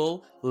worth a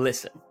full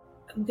listen.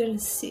 I'm gonna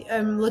see.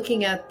 I'm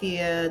looking at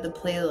the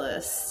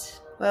playlist.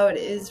 Wow, it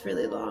is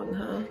really long,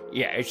 huh?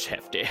 Yeah, it's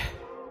hefty.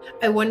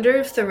 I wonder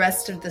if the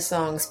rest of the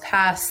songs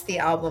past the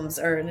albums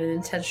are in an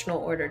intentional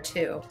order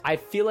too. I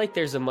feel like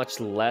there's a much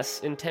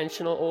less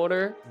intentional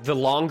order the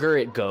longer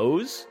it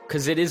goes,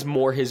 because it is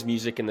more his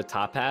music in the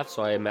top half,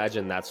 so I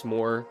imagine that's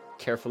more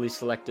carefully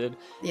selected.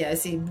 Yeah, I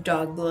see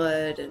Dog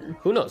Blood and...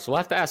 Who knows? We'll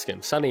have to ask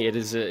him. Sonny,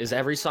 is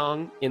every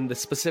song in the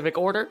specific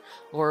order,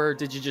 or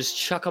did you just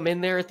chuck them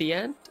in there at the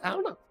end? I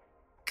don't know.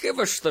 Give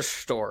us the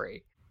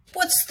story.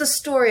 What's the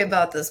story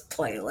about this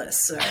playlist,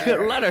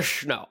 sir? Let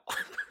us know.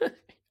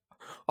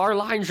 Our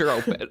lines are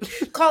open.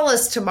 Call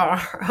us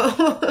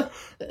tomorrow.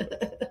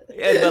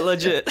 Yeah, but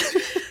legit.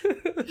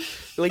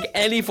 Like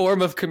any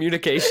form of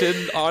communication,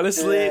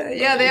 honestly.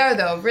 Yeah, they are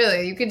though.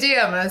 Really, you can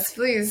DM us,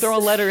 please. Throw a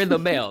letter in the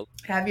mail.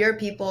 Have your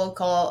people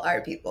call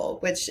our people,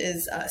 which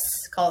is us.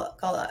 Call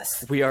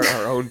us. We are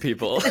our own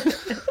people.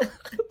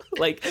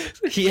 Like,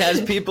 he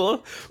has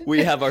people,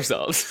 we have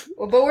ourselves.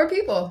 Well, but we're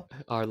people.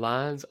 Our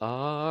lines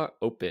are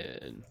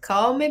open.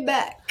 Call me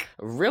back.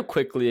 Real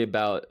quickly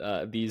about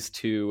these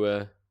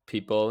three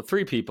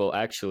people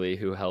actually,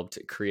 who helped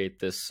create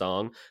this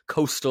song,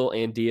 Koastle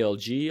and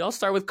DLG. I'll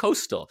start with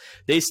Koastle.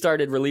 They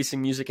started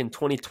releasing music in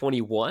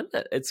 2021.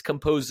 It's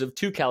composed of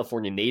two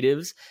California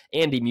natives,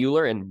 Andy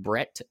Mueller and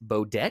Brett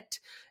Bodette.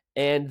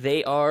 And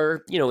they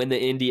are, in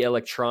the indie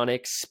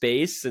electronic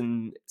space,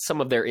 and some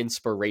of their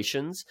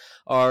inspirations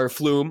are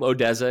Flume,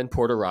 Odessa, and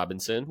Porter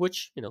Robinson,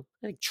 which, I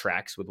think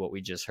tracks with what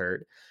we just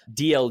heard.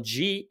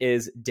 DLG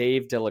is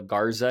Dave De La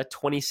Garza,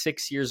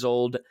 26 years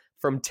old,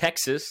 from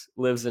Texas,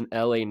 lives in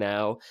LA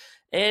now.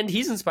 And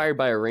he's inspired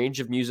by a range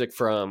of music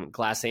from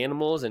Glass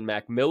Animals and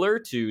Mac Miller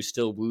to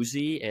Still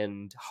Woozy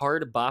and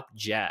hard bop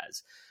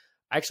jazz.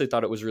 I actually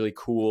thought it was really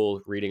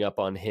cool reading up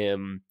on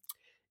him.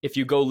 If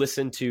you go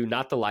listen to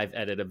not the live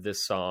edit of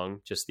this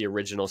song, just the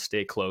original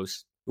Stay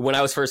Close, when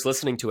I was first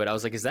listening to it, I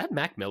was like, is that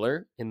Mac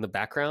Miller in the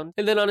background?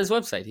 And then on his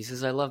website, he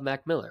says, I love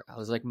Mac Miller. I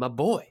was like, my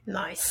boy.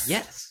 Nice.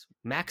 Yes.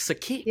 Mac's a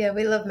key. Yeah,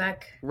 we love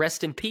Mac.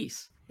 Rest in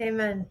peace.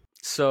 Amen.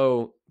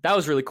 So that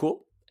was really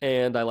cool.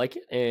 And I like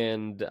it.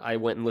 And I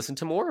went and listened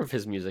to more of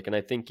his music. And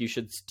I think you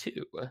should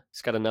too.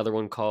 He's got another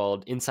one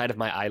called Inside of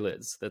My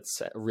Eyelids. That's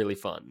really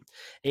fun.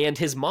 And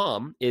his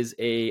mom is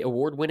a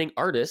award-winning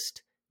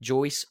artist,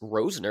 Joyce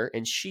Rosner,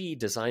 and she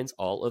designs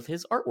all of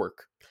his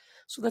artwork.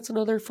 So that's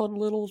another fun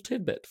little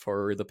tidbit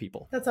for the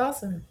people. That's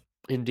awesome.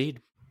 Indeed.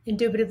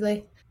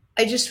 Indubitably.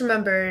 I just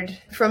remembered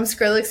from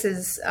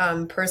Skrillex's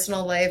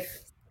personal life,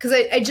 because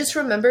I just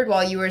remembered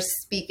while you were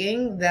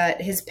speaking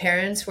that his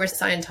parents were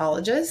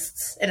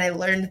Scientologists, and I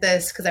learned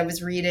this because I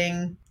was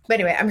reading. But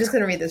anyway, I'm just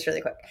going to read this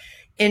really quick.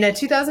 In a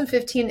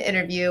 2015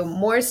 interview,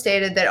 Moore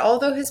stated that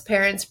although his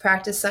parents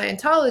practice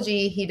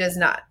Scientology, he does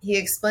not. He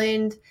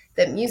explained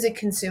that music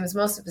consumes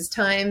most of his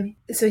time,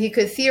 so he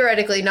could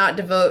theoretically not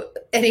devote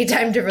any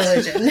time to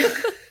religion.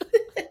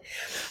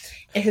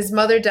 His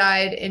mother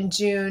died in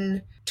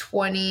June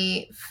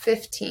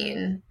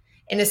 2015.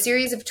 In a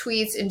series of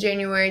tweets in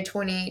January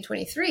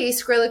 2023,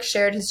 Skrillex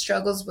shared his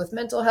struggles with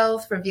mental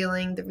health,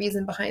 revealing the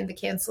reason behind the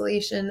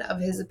cancellation of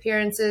his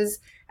appearances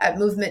at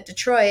Movement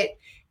Detroit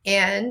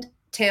and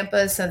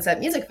Tampa's Sunset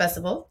Music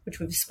Festival, which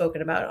we've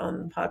spoken about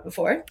on the pod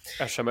before.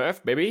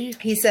 SMF, baby.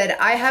 He said,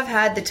 I have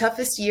had the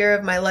toughest year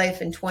of my life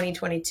in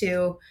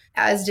 2022,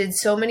 as did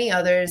so many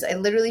others. I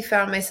literally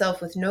found myself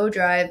with no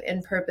drive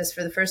and purpose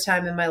for the first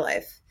time in my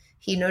life.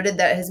 He noted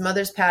that his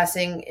mother's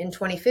passing in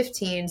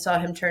 2015 saw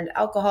him turn to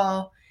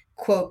alcohol.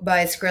 Quote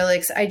by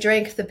Skrillex, I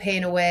drank the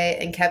pain away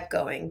and kept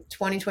going.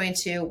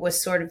 2022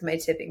 was sort of my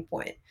tipping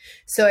point.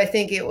 So I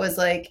think it was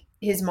like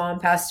his mom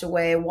passed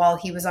away while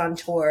he was on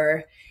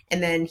tour,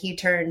 and then he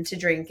turned to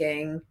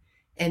drinking.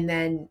 And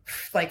then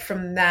like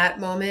from that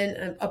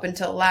moment up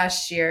until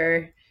last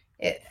year,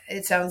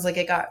 it sounds like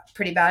it got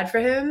pretty bad for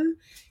him.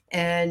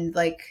 And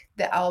like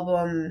the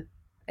album,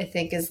 I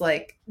think, is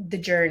like the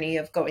journey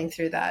of going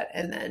through that.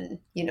 And then,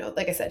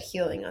 like I said,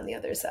 healing on the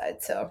other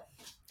side. So,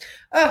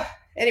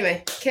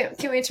 anyway,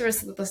 can't wait to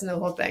listen to the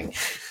whole thing.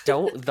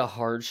 Don't the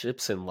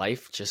hardships in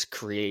life just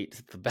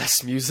create the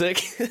best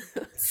music?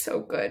 So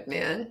good,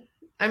 man.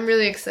 I'm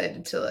really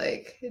excited to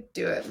like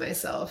do it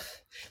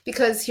myself,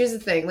 because here's the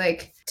thing,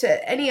 like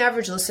to any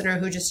average listener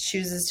who just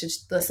chooses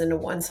to listen to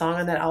one song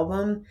on that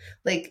album,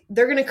 like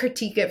they're going to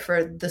critique it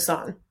for the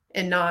song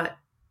and not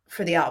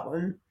for the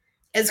album.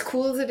 As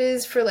cool as it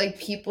is for like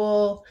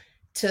people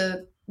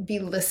to be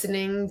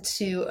listening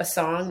to a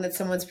song that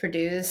someone's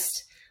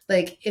produced,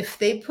 like if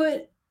they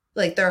put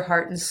like their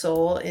heart and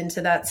soul into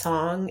that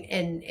song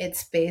and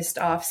it's based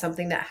off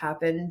something that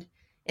happened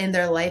in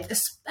their life,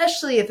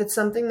 especially if it's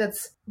something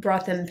that's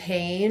brought them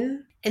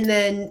pain, and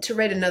then to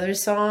write another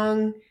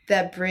song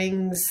that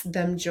brings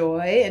them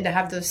joy, and to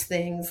have those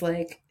things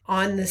like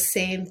on the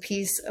same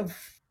piece of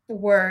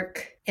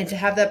work, and to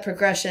have that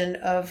progression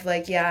of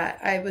like, yeah,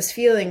 I was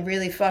feeling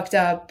really fucked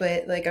up,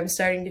 but like I'm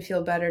starting to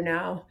feel better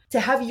now. To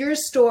have your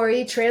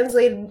story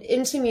translated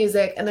into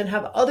music and then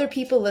have other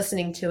people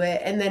listening to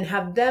it and then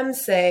have them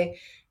say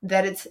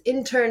that it's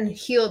in turn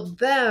healed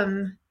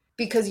them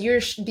because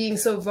you're being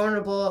so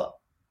vulnerable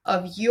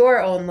of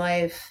your own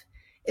life.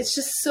 It's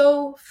just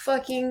so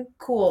fucking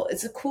cool.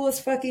 It's the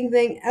coolest fucking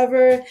thing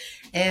ever.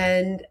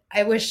 And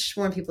I wish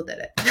more people did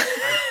it.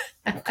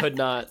 I could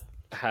not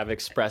have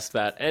expressed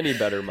that any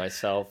better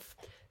myself.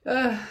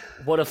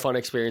 What a fun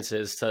experience it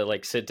is to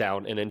like sit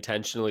down and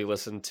intentionally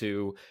listen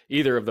to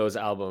either of those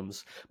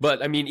albums.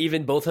 But I mean,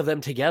 even both of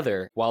them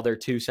together, while they're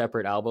two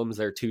separate albums,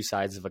 they're two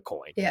sides of a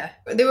coin. Yeah.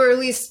 They were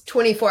released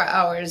 24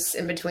 hours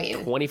in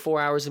between. 24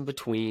 hours in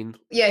between.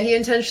 Yeah, he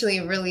intentionally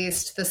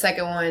released the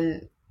second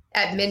one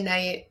at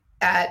midnight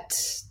at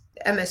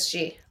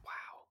MSG.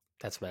 Wow,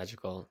 that's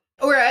magical.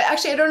 Or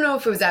actually, I don't know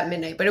if it was at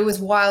midnight, but it was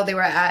while they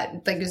were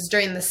at, like, it was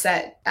during the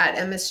set at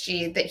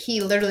MSG that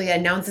he literally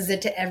announces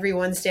it to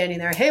everyone standing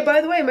there. Hey,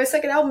 by the way, my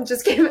second album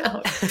just came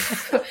out.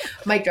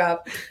 Mic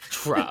drop.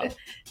 Drop.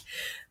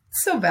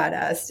 So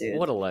badass, dude.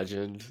 What a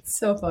legend.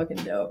 So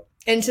fucking dope.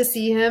 And to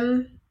see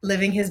him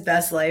living his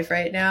best life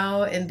right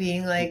now and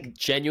being like,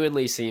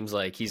 genuinely seems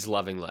like he's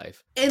loving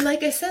life. and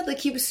like I said, like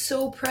he was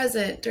so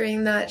present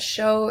during that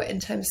show in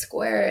Times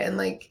Square, and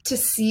like to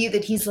see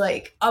that he's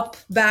like up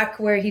back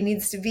where he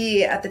needs to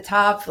be at the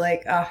top,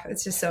 like,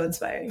 it's just so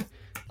inspiring.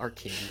 Our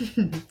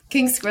king.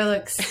 King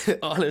Skrillex.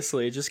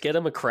 Honestly, just get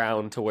him a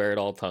crown to wear at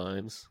all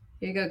times.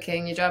 Here you go,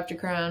 King. You dropped your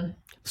crown.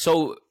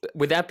 So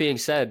with that being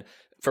said,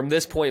 from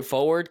this point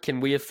forward, can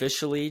we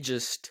officially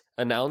just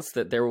announce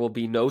that there will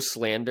be no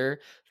slander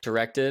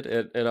directed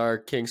at our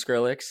King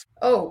Skrillex?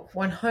 Oh,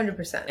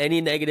 100%. Any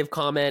negative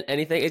comment,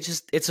 anything,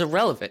 it's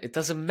irrelevant. It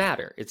doesn't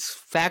matter. It's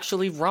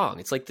factually wrong.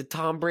 It's like the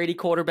Tom Brady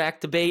quarterback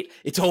debate.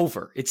 It's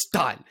over. It's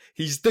done.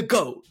 He's the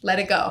GOAT. Let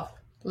it go.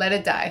 Let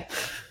it die.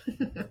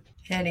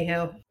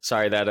 Anywho.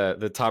 Sorry, that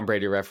the Tom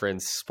Brady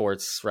reference,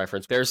 sports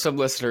reference. There's some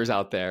listeners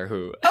out there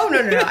who... Oh,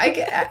 no.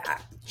 I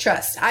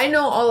trust. I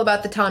know all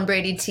about the Tom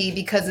Brady tea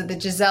because of the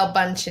Giselle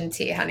Bundchen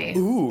tea, honey.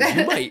 Ooh,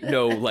 you might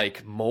know,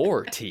 like,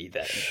 more tea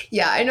then.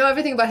 Yeah, I know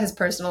everything about his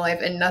personal life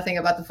and nothing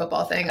about the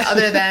football thing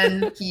other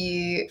than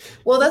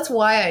well, that's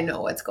why I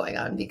know what's going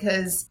on,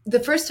 because the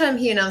first time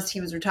he announced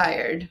he was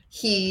retired,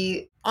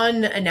 he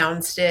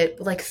unannounced it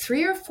like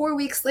 3 or 4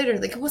 weeks later.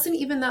 Like, it wasn't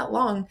even that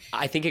long.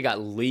 I think it got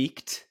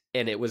leaked.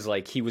 And it was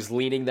like he was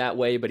leaning that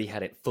way, but he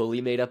hadn't fully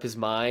made up his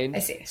mind. I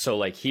see. So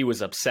like he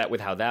was upset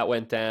with how that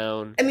went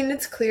down. I mean,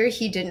 it's clear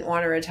he didn't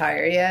want to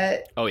retire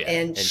yet. Oh yeah,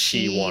 and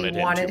she wanted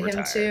him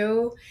retire.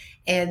 to.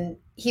 And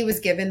he was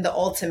given the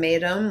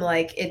ultimatum,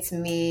 like, it's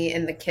me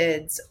and the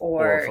kids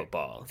or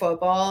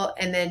football.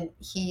 And then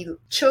he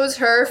chose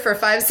her for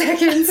 5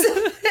 seconds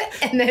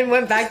and then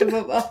went back to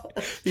football.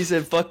 He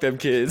said, fuck them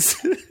kids.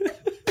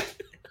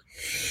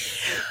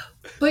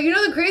 But you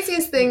know, the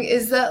craziest thing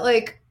is that,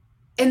 like,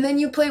 and then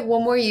you play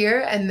one more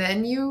year and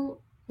then you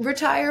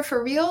retire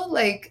for real?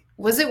 Like,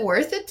 was it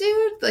worth it,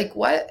 dude? Like,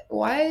 what?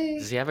 Why?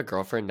 Does he have a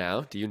girlfriend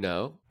now? Do you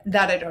know?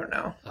 That I don't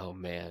know. Oh,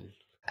 man.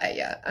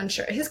 Yeah, I'm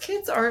sure. His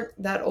kids aren't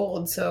that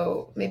old,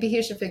 so maybe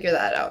he should figure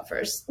that out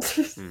first.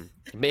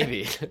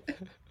 Maybe.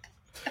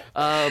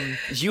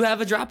 You have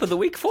a drop of the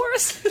week for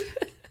us?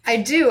 I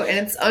do,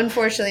 and it's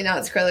unfortunately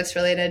not Skrillex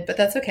related, but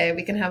that's okay.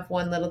 We can have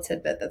one little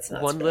tidbit that's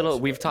not One Skrillex little.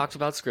 related. We've talked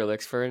about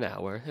Skrillex for an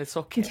hour. It's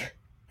okay.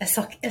 It's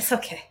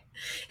okay.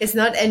 It's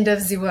not end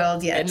of the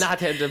world yet. And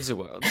not end of the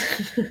world.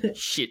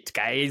 Shit,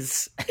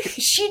 guys.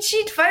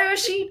 Sheet, fire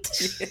sheet.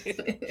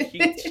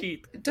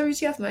 Sheet.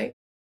 WTF, mate.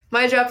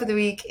 My drop of the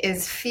week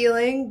is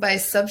Feeling by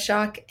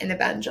Subshock and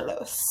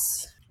Evangelos,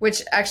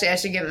 which actually I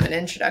should give him an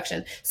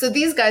introduction. So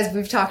these guys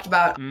we've talked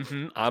about.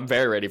 Mm-hmm. I'm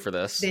very ready for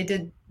this. They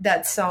did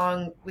that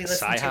song we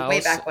listened to way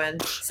back when.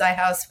 Psy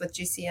House with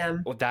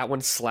GCM. Well, that one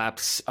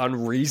slaps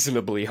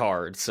unreasonably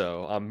hard,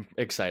 so I'm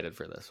excited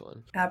for this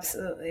one.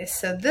 Absolutely.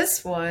 So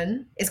this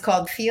one is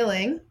called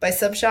Feeling by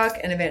Subshock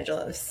and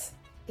Evangelos.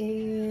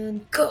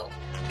 And go.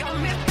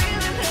 Got me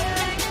feeling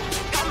hey,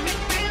 got me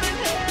feeling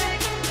hey,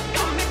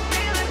 got me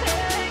feeling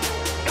hey,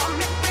 got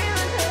me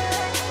feeling hey,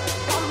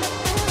 got me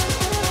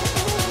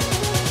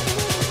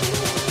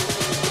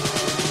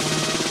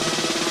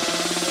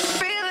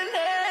feeling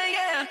hey,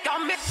 yeah,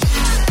 got me.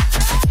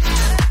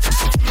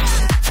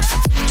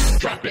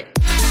 Drop it.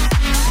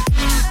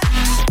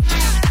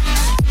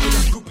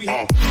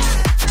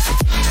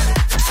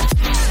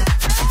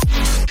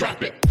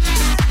 Drop it.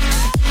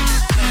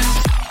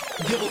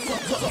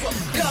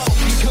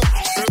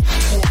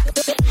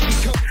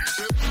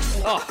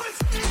 Oh,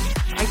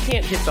 I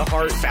can't hit the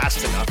heart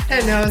fast enough.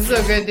 I know, it's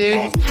so good,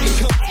 dude.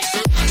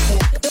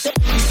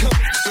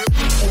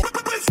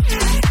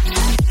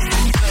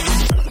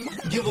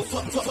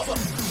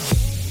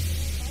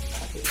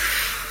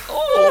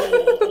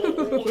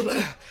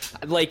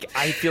 Like,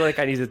 I feel like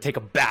I need to take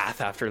a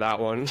bath after that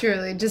one.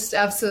 Truly, just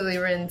absolutely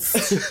rinse.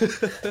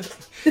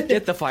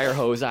 Get the fire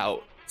hose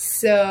out.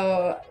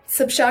 So,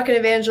 Subshock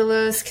and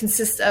Evangelos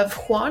consists of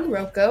Juan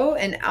Rocco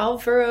and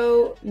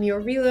Alvaro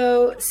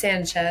Murillo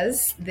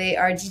Sanchez. They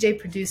are DJ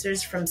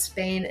producers from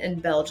Spain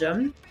and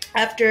Belgium.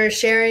 After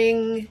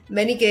sharing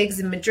many gigs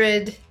in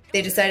Madrid,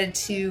 they decided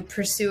to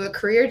pursue a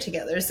career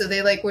together. So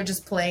they were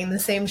just playing the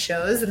same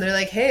shows, and they're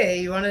like,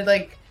 "Hey, you want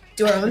to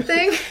do our own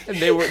thing?" And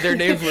their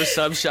names were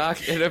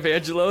Subshock and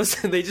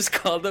Evangelos, and they just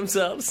called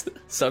themselves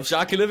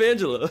Subshock and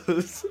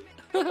Evangelos.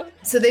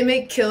 So they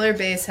make killer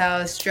bass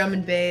house, drum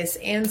and bass,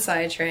 and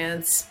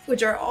psytrance,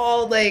 which are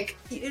all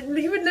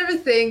you would never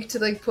think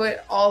to put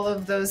all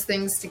of those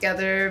things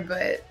together,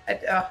 but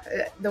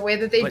the way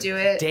that they do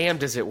it, damn,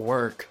 does it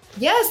work?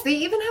 Yes, they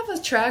even have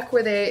a track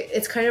where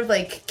it's kind of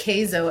like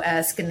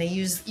Keizo-esque, and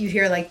you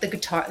hear the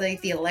guitar,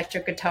 the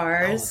electric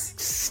guitars. Oh,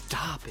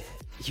 stop it,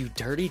 you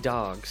dirty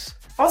dogs.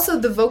 Also,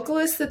 the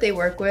vocalists that they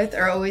work with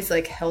are always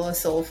hella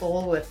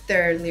soulful with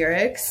their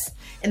lyrics.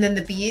 And then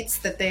the beats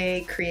that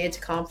they create to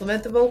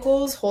complement the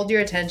vocals hold your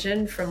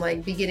attention from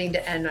beginning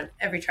to end on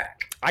every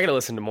track. I gotta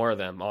listen to more of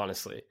them,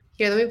 honestly.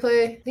 Here, let me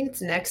play. I think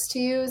it's Next to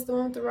You is the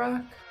one with the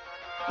rock.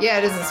 Yeah,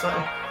 it is this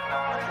one.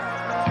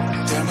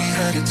 Then we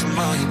headed to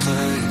my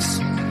place.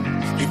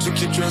 You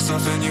took your dress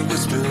off and you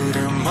whispered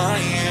in my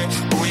ear.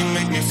 Oh, you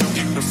make me feel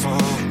beautiful.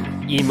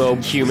 emo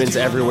humans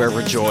everywhere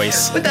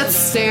rejoice. With that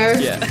stare.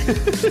 Yeah.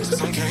 The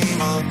sun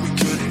came up, we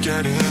couldn't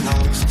get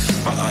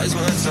enough. My eyes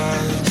were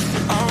tired,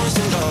 I was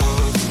in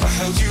love. I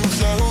held you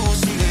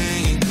close to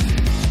me.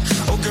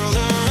 Oh girl,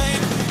 there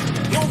ain't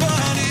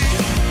nobody,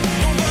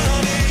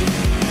 nobody,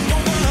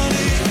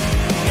 nobody,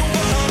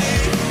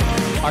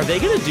 nobody. Are they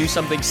gonna do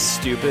something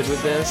stupid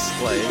with this?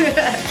 Like,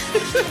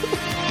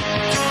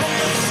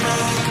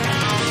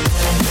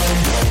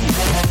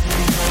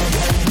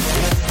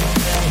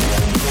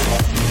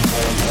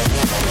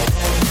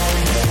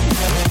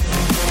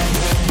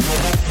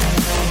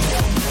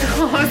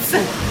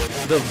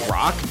 the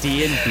rock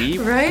D&B?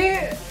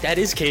 Right? That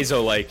is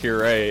Keizo-like, you're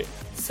right.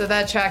 So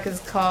that track is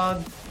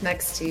called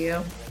Next to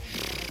You.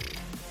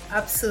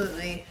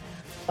 Absolutely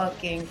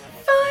fucking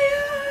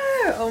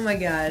fire! Oh my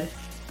god.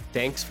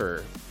 Thanks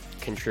for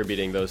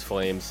contributing those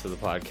flames to the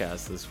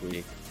podcast this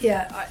week.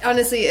 Yeah,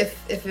 honestly,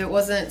 if it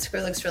wasn't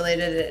Skrillex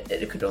related,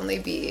 it could only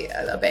be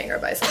a banger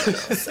by someone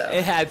else. So.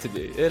 It had to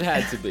be. It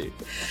had to be.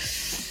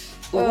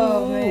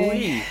 Oh, man.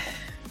 Ooh-wee.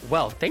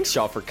 Well, thanks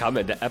y'all for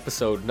coming to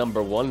episode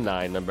number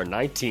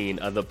 19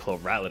 of the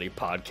Plurality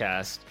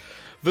Podcast,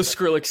 the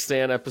Skrillex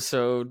Stan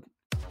episode.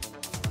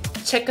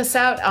 Check us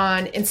out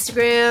on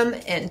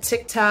Instagram and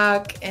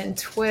TikTok and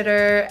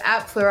Twitter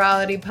at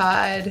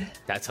PluralityPod.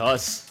 That's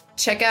us.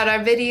 Check out our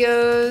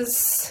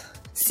videos.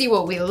 See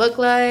what we look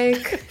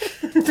like.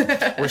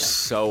 We're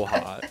so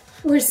hot.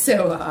 We're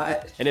so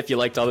hot. And if you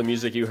liked all the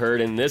music you heard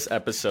in this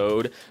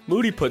episode,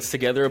 Moody puts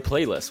together a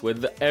playlist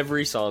with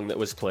every song that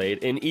was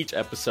played in each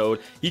episode.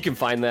 You can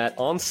find that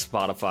on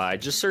Spotify.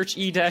 Just search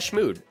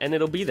E-Mood and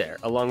it'll be there,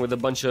 along with a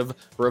bunch of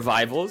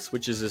revivals,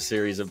 which is a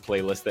series of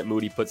playlists that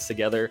Moody puts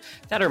together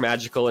that are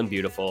magical and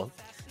beautiful.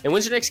 And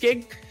when's your next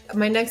gig?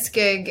 My next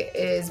gig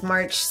is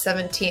March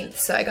 17th,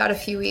 so I got a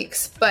few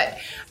weeks, but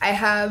I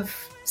have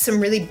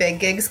some really big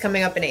gigs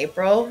coming up in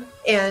April,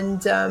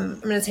 and I'm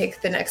gonna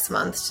take the next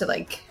month to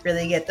like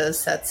really get those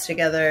sets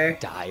together,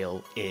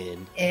 Dial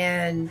in,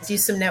 and do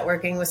some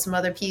networking with some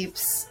other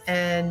peeps.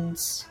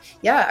 And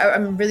yeah,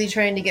 I'm really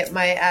trying to get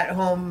my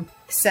at-home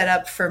set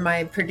up for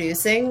my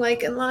producing,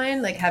 like in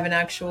line, like have an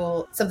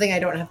actual something I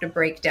don't have to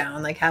break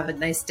down, like have a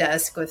nice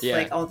desk with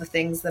like all the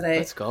things that I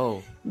Let's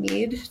go.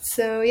 need.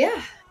 So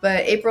yeah,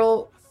 but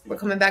April we're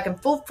coming back in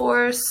full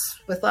force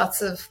with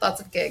lots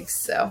of gigs.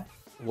 So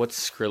what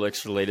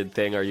Skrillex related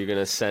thing are you going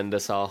to send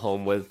us all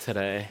home with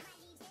today?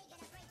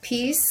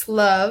 Peace,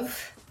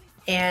 Love,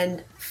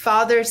 and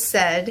Father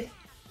Said,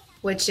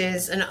 which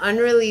is an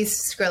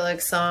unreleased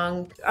Skrillex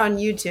song on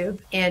YouTube.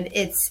 And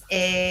it's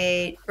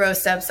a bro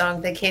step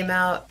song that came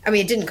out. I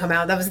mean, it didn't come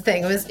out. That was the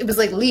thing. It was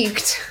like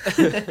leaked.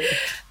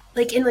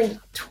 Like in like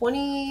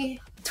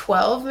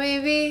 2012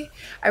 maybe.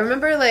 I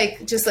remember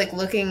like just like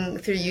looking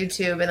through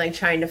YouTube and like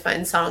trying to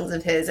find songs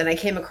of his, and I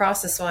came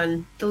across this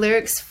one. The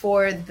lyrics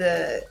for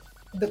the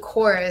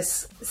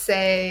chorus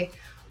say,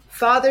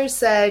 Father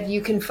said, you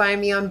can find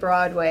me on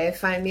Broadway,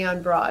 find me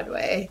on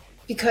Broadway.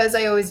 Because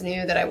I always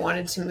knew that I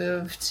wanted to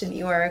move to New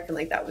York, and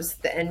like that was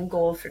the end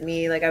goal for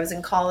me. Like I was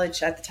in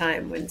college at the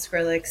time when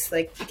Skrillex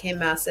like became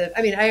massive.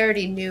 I mean, I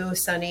already knew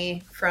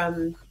Sonny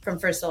from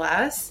First to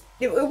Last.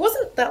 It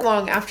wasn't that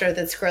long after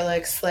that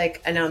Skrillex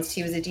like announced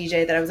he was a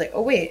DJ that I was like,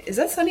 oh wait, is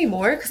that Sonny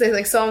Moore? Because I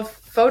like saw a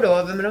photo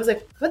of him and I was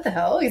like, what the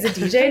hell? He's a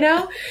DJ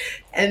now?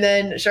 And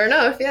then sure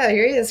enough, yeah,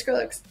 here he is,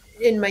 Skrillex.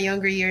 In my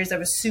younger years, I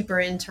was super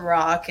into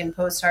rock and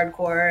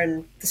post-hardcore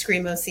and the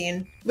screamo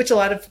scene, which a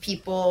lot of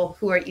people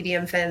who are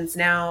EDM fans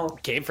now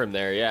came from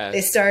there. Yeah, they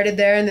started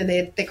there and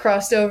then they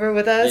crossed over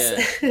with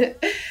us.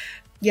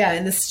 Yeah,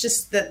 and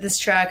this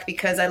track,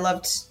 because I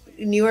loved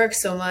New York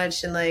so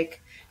much, and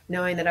like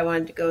knowing that I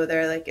wanted to go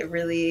there, like it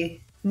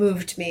really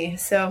moved me.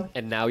 So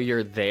and now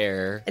you're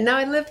there, and now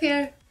I live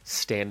here,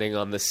 standing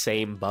on the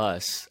same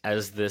bus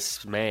as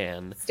this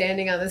man,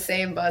 standing on the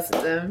same bus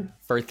as him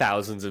for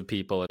thousands of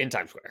people in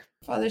Times Square.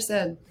 Father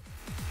Said.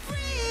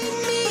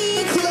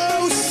 Me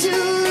close to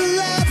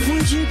love,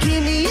 would you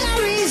give me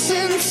a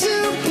reason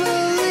to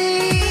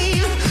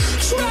believe?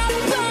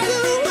 Trapped by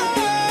the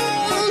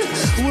world,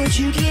 would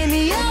you give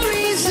me a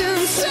reason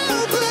to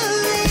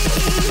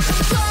believe?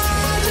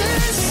 Father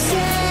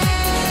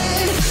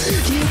said,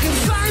 you can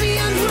find me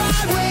on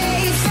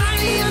Broadway, find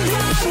me on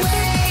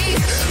Broadway.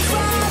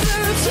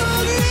 Father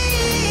told me,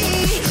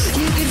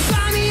 you can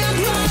find me on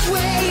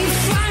Broadway,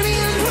 find me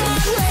on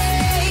Broadway.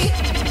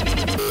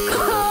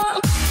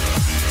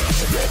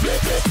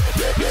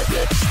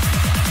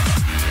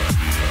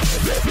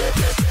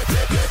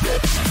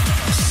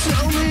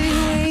 So many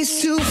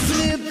ways to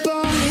flip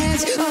our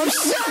heads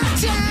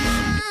upside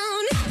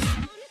down.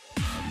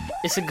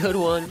 It's a good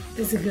one.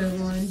 It's a good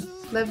one.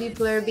 Love you,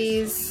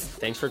 Plurbies.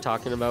 Thanks for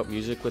talking about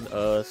music with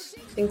us.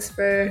 Thanks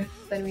for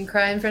letting me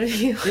cry in front of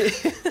you.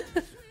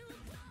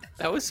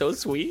 That was so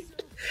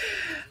sweet.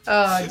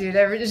 Oh, dude,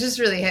 it just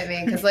really hit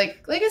me because,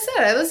 like I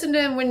said, I listened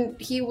to him when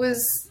he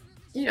was,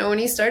 you know, when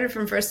he started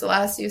from First to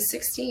Last. He was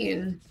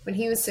 16. When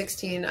he was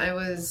 16, I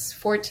was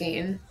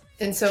 14,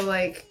 and so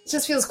like, it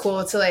just feels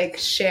cool to like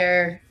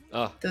share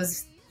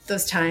those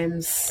those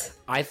times.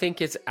 I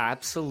think it's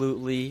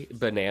absolutely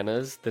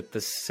bananas that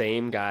the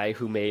same guy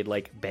who made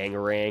like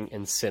Bangarang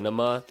and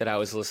Cinema that I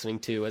was listening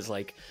to as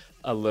like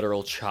a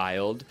literal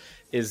child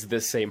is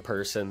the same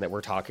person that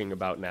we're talking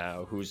about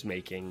now who's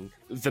making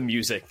the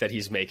music that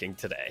he's making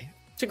today.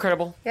 It's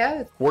incredible.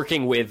 Yeah.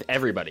 Working with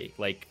everybody,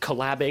 like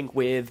collabing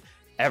with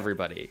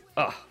everybody.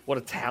 Ugh, what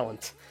a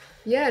talent.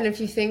 Yeah, and if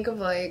you think of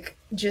like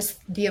just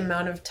the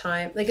amount of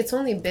time, like it's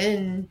only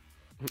been...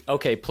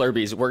 Okay,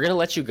 Plurbies, we're going to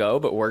let you go,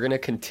 but we're going to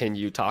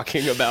continue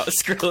talking about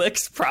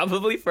Skrillex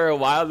probably for a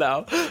while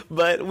now.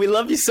 But we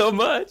love you so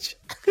much.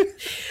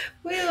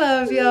 We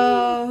love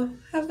y'all.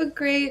 Have a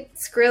great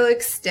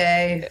Skrillex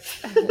day.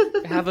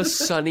 Have a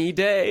sunny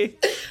day.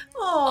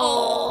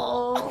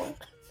 Aww.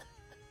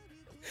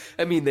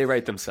 I mean, they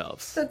write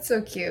themselves. That's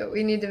so cute.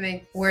 We need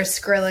to wear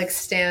Skrillex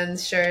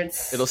stands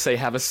shirts. It'll say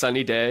have a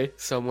sunny day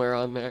somewhere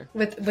on there.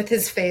 With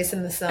his face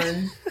in the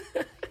sun.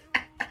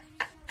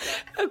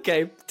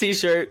 Okay,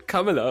 t-shirt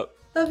coming up.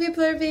 Love you,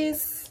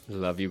 Plurbies.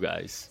 Love you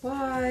guys.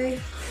 Bye.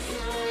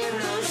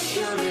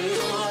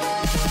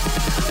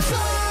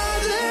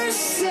 Father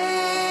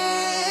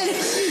said,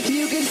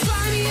 you can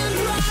find me on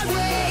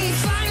Broadway,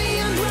 find me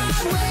on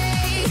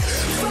Broadway.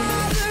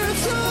 Father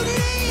told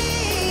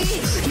me,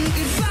 you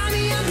can find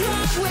me on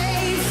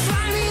Broadway,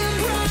 find me on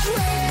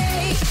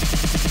Broadway.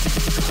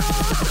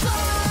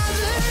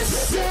 Father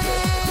said,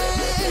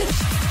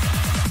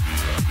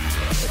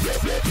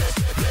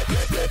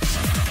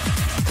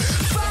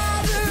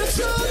 Father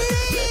told me.